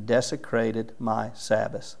decrees and desecrated my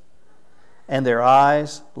Sabbaths. And their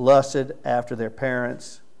eyes lusted after their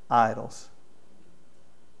parents' idols.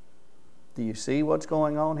 Do you see what's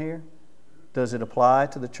going on here? Does it apply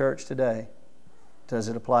to the church today? Does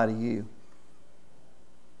it apply to you?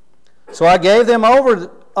 So I gave them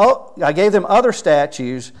other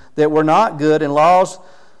statutes that were not good and laws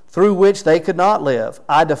through which they could not live.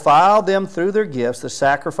 I defiled them through their gifts, the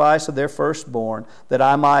sacrifice of their firstborn, that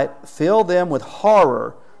I might fill them with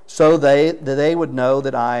horror, so that they would know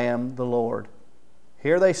that I am the Lord.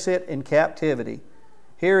 Here they sit in captivity.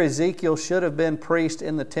 Here Ezekiel should have been priest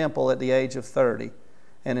in the temple at the age of 30.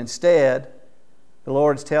 And instead, the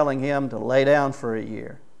Lord's telling him to lay down for a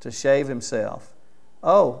year, to shave himself.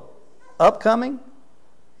 Oh, upcoming?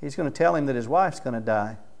 He's going to tell him that his wife's going to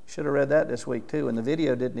die. Should have read that this week too. And the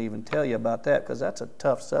video didn't even tell you about that, because that's a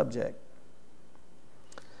tough subject.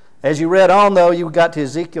 As you read on, though, you got to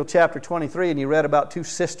Ezekiel chapter 23 and you read about two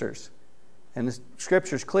sisters. And the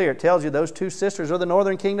Scripture's clear. It tells you those two sisters are the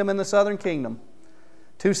northern kingdom and the southern kingdom.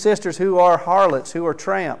 Two sisters who are harlots, who are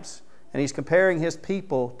tramps. And he's comparing his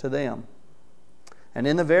people to them. And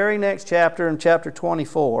in the very next chapter, in chapter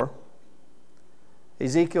 24,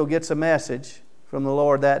 Ezekiel gets a message from the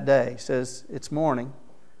Lord that day. He says, it's morning.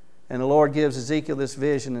 And the Lord gives Ezekiel this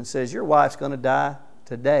vision and says, your wife's going to die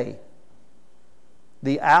today.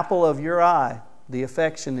 The apple of your eye, the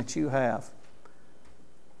affection that you have,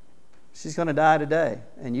 she's going to die today,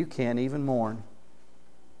 and you can't even mourn.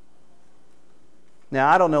 Now,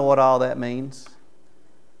 I don't know what all that means,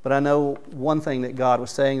 but I know one thing that God was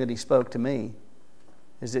saying that He spoke to me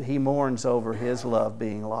is that He mourns over His love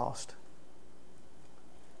being lost.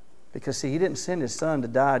 Because, see, He didn't send His Son to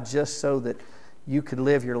die just so that you could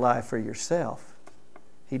live your life for yourself.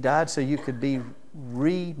 He died so you could be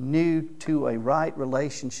renewed to a right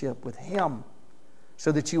relationship with Him,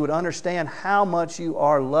 so that you would understand how much you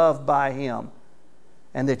are loved by Him,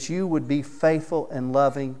 and that you would be faithful and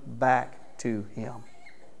loving back to Him.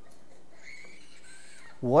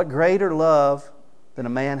 What greater love than a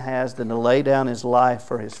man has than to lay down his life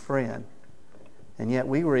for his friend? And yet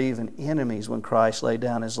we were even enemies when Christ laid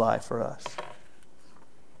down His life for us.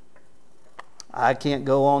 I can't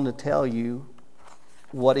go on to tell you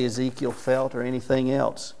what Ezekiel felt or anything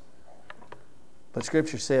else. But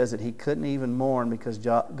Scripture says that he couldn't even mourn because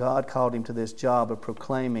God called him to this job of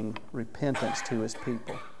proclaiming repentance to His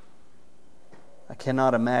people. I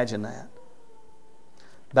cannot imagine that.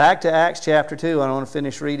 Back to Acts chapter 2, I want to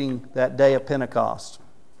finish reading that day of Pentecost.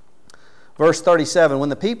 Verse 37, when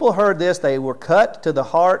the people heard this, they were cut to the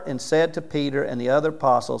heart and said to Peter and the other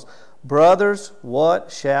apostles, brothers,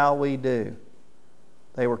 what shall we do?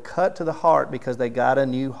 They were cut to the heart because they got a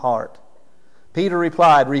new heart. Peter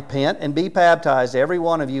replied, repent and be baptized, every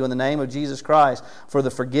one of you, in the name of Jesus Christ, for the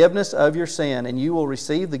forgiveness of your sin, and you will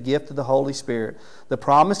receive the gift of the Holy Spirit. The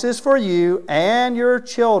promise is for you and your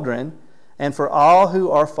children, and for all who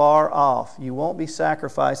are far off. You won't be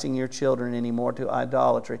sacrificing your children anymore to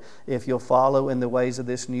idolatry if you'll follow in the ways of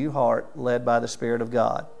this new heart led by the Spirit of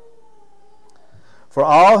God. For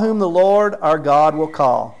all whom the Lord our God will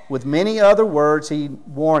call. With many other words He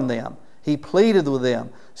warned them. He pleaded with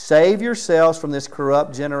them, save yourselves from this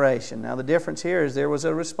corrupt generation. Now the difference here is there was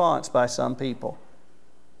a response by some people.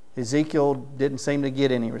 Ezekiel didn't seem to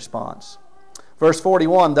get any response. Verse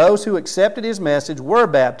 41, those who accepted his message were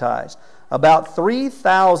baptized. About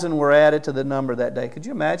 3,000 were added to the number that day. Could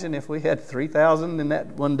you imagine if we had 3,000 in that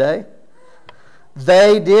one day?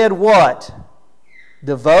 They did what?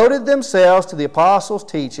 Devoted themselves to the apostles'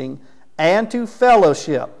 teaching and to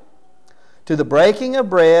fellowship, to the breaking of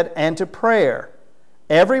bread and to prayer.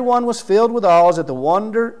 Everyone was filled with awe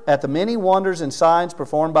at the many wonders and signs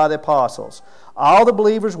performed by the apostles. All the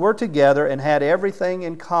believers were together and had everything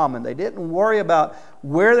in common. They didn't worry about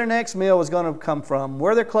where their next meal was going to come from,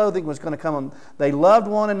 where their clothing was going to come from. They loved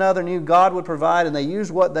one another, knew God would provide, and they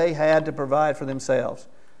used what they had to provide for themselves.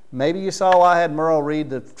 Maybe you saw I had Merle read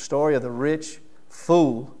the story of the rich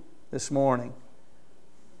fool this morning.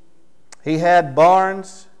 He had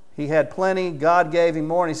barns. He had plenty. God gave him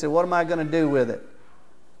more, and he said, what am I going to do with it?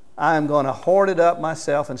 I am going to hoard it up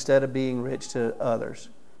myself instead of being rich to others.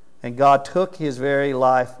 And God took his very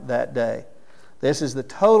life that day. This is the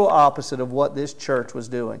total opposite of what this church was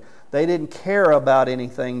doing. They didn't care about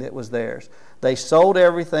anything that was theirs. They sold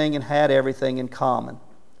everything and had everything in common.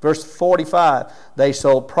 Verse 45, they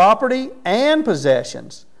sold property and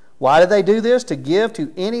possessions. Why did they do this? To give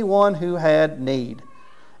to anyone who had need.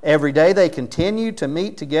 Every day they continued to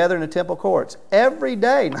meet together in the temple courts. Every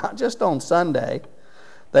day, not just on Sunday.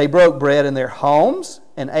 They broke bread in their homes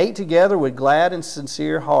and ate together with glad and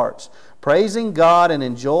sincere hearts, praising God and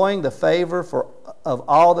enjoying the favor of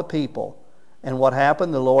all the people. And what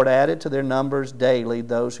happened? The Lord added to their numbers daily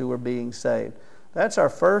those who were being saved. That's our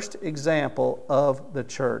first example of the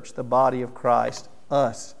church, the body of Christ,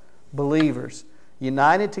 us, believers,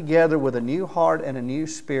 united together with a new heart and a new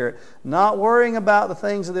spirit, not worrying about the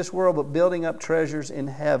things of this world, but building up treasures in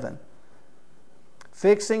heaven.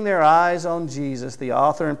 Fixing their eyes on Jesus, the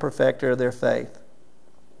author and perfecter of their faith.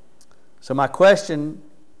 So my question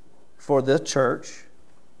for the church,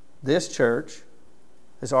 this church,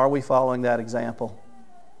 is are we following that example?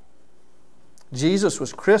 Jesus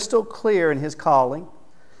was crystal clear in his calling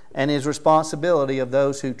and his responsibility of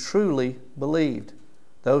those who truly believed,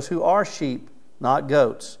 those who are sheep, not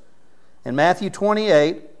goats. In Matthew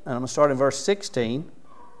 28, and I'm going to start in verse 16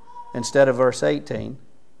 instead of verse 18,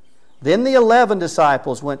 then the 11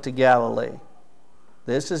 disciples went to Galilee.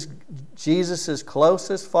 This is Jesus'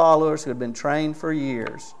 closest followers who had been trained for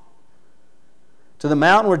years. To the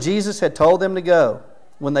mountain where Jesus had told them to go.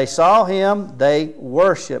 When they saw him, they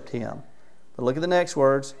worshiped him. But look at the next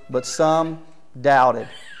words. But some doubted.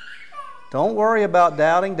 Don't worry about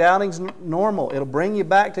doubting. Doubting's normal. It'll bring you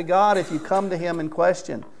back to God if you come to him in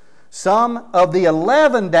question. Some of the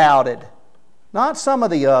 11 doubted. Not some of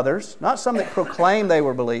the others, not some that proclaimed they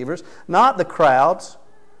were believers, not the crowds.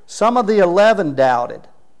 Some of the 11 doubted.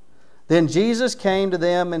 Then Jesus came to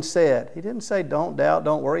them and said, he didn't say don't doubt,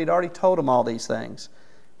 don't worry. He'd already told them all these things.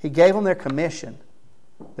 He gave them their commission,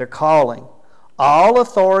 their calling. All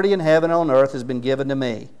authority in heaven and on earth has been given to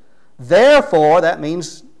me. Therefore, that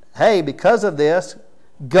means, hey, because of this,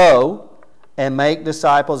 go and make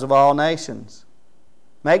disciples of all nations.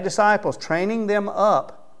 Make disciples, training them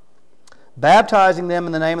up, baptizing them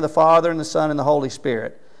in the name of the Father and the Son and the Holy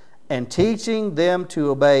Spirit, and teaching them to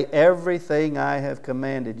obey everything I have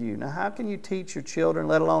commanded you. Now, how can you teach your children,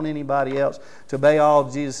 let alone anybody else, to obey all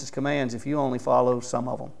of Jesus' commands if you only follow some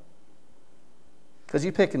of them? Because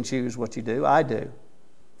you pick and choose what you do. I do.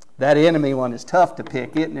 That enemy one is tough to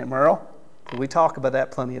pick, isn't it, Merle? We talk about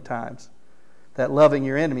that plenty of times. That loving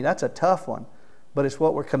your enemy, that's a tough one. But it's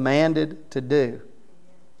what we're commanded to do.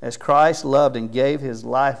 As Christ loved and gave his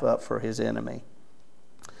life up for his enemy.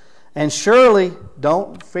 And surely,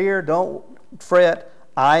 don't fear, don't fret,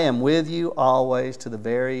 I am with you always to the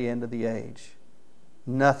very end of the age.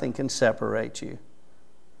 Nothing can separate you.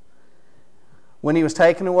 When he was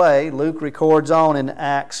taken away, Luke records on in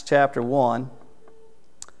Acts chapter 1,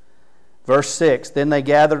 verse 6, then they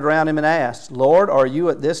gathered around him and asked, Lord, are you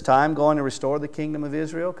at this time going to restore the kingdom of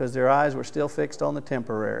Israel? Because their eyes were still fixed on the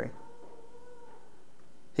temporary.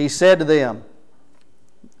 He said to them,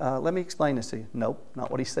 let me explain this to you. Nope, not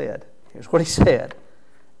what he said. Here's what he said.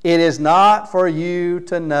 It is not for you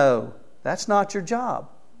to know. That's not your job.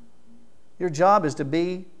 Your job is to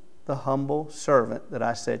be the humble servant that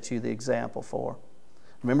I set you the example for.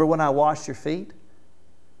 Remember when I washed your feet?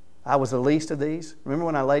 I was the least of these. Remember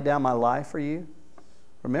when I laid down my life for you?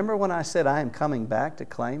 Remember when I said I am coming back to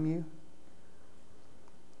claim you?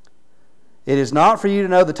 It is not for you to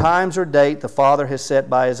know the times or date the Father has set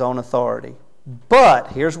by his own authority. But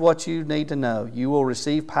here's what you need to know. You will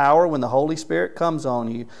receive power when the Holy Spirit comes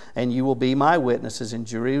on you, and you will be my witnesses in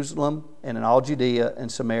Jerusalem and in all Judea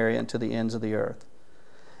and Samaria and to the ends of the earth.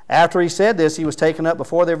 After he said this, he was taken up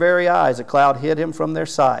before their very eyes. A cloud hid him from their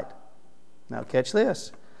sight. Now catch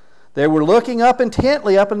this. They were looking up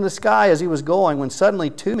intently up in the sky as he was going, when suddenly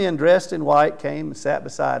 2 men dressed in white came and sat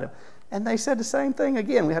beside him. And they said the same thing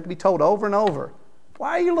again. We have to be told over and over.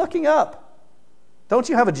 Why are you looking up? Don't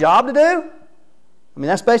you have a job to do? I mean,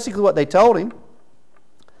 that's basically what they told him.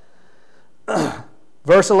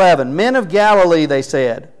 Verse 11, Men of Galilee, they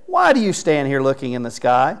said, why do you stand here looking in the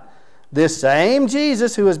sky? This same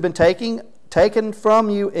Jesus who has been taken from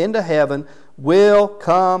you into heaven will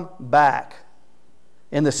come back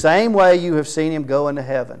in the same way you have seen him go into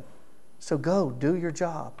heaven. So go, do your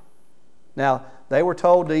job. Now, they were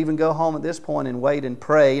told to even go home at this point and wait and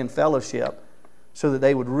pray and fellowship so that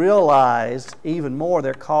they would realize even more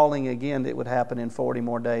their calling again that would happen in 40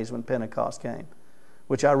 more days when Pentecost came,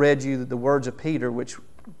 which I read you the words of Peter, which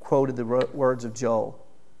quoted the words of Joel.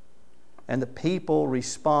 And the people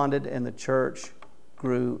responded and the church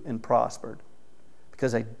grew and prospered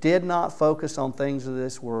because they did not focus on things of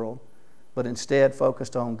this world, but instead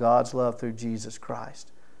focused on God's love through Jesus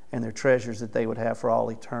Christ and their treasures that they would have for all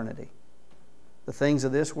eternity. The things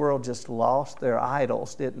of this world just lost their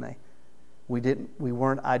idols, didn't they? We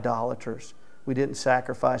weren't idolaters. We didn't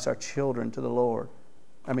sacrifice our children to the Lord.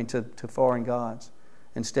 To foreign gods.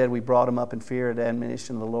 Instead, we brought them up in fear and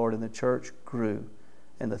admonition of the Lord, and the church grew.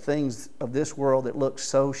 And the things of this world that looked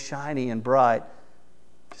so shiny and bright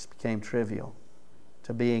just became trivial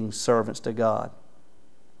to being servants to God.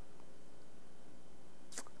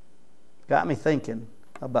 Got me thinking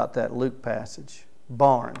about that Luke passage.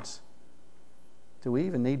 Barns. Do we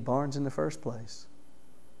even need barns in the first place?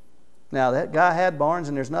 Now, that guy had barns,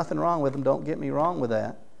 and there's nothing wrong with them. Don't get me wrong with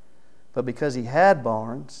that. But because he had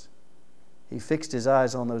barns, he fixed his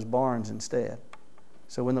eyes on those barns instead.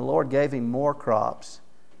 So when the Lord gave him more crops,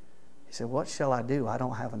 he said, what shall I do? I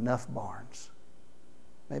don't have enough barns.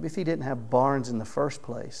 Maybe if he didn't have barns in the first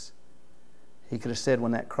place, he could have said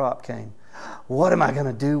when that crop came, what am I going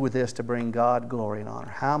to do with this to bring God glory and honor?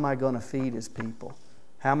 How am I going to feed his people?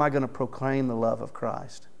 How am I going to proclaim the love of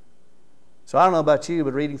Christ? So I don't know about you,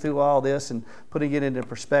 but reading through all this and putting it into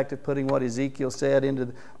perspective, putting what Ezekiel said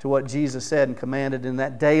to what Jesus said and commanded in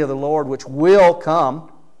that day of the Lord, which will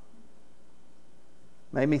come,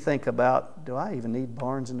 made me think about, do I even need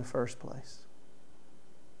barns in the first place?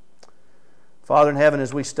 Father in heaven,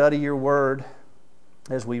 as we study your word,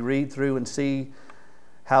 as we read through and see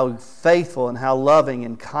how faithful and how loving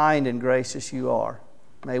and kind and gracious you are,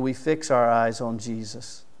 may we fix our eyes on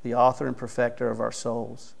Jesus, the author and perfecter of our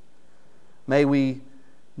souls. May we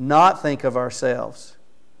not think of ourselves,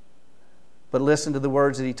 but listen to the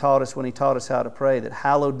words that he taught us when he taught us how to pray, that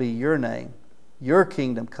hallowed be your name, your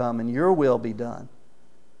kingdom come, and your will be done.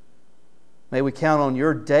 May we count on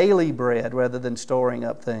your daily bread rather than storing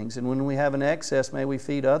up things. And when we have an excess, may we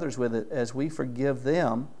feed others with it as we forgive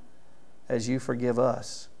them as you forgive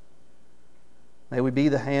us. May we be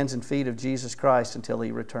the hands and feet of Jesus Christ until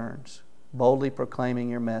he returns, boldly proclaiming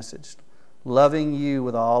your message, loving you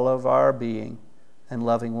with all of our being, and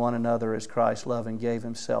loving one another as Christ loved and gave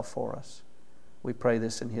himself for us. We pray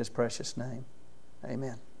this in his precious name.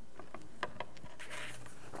 Amen.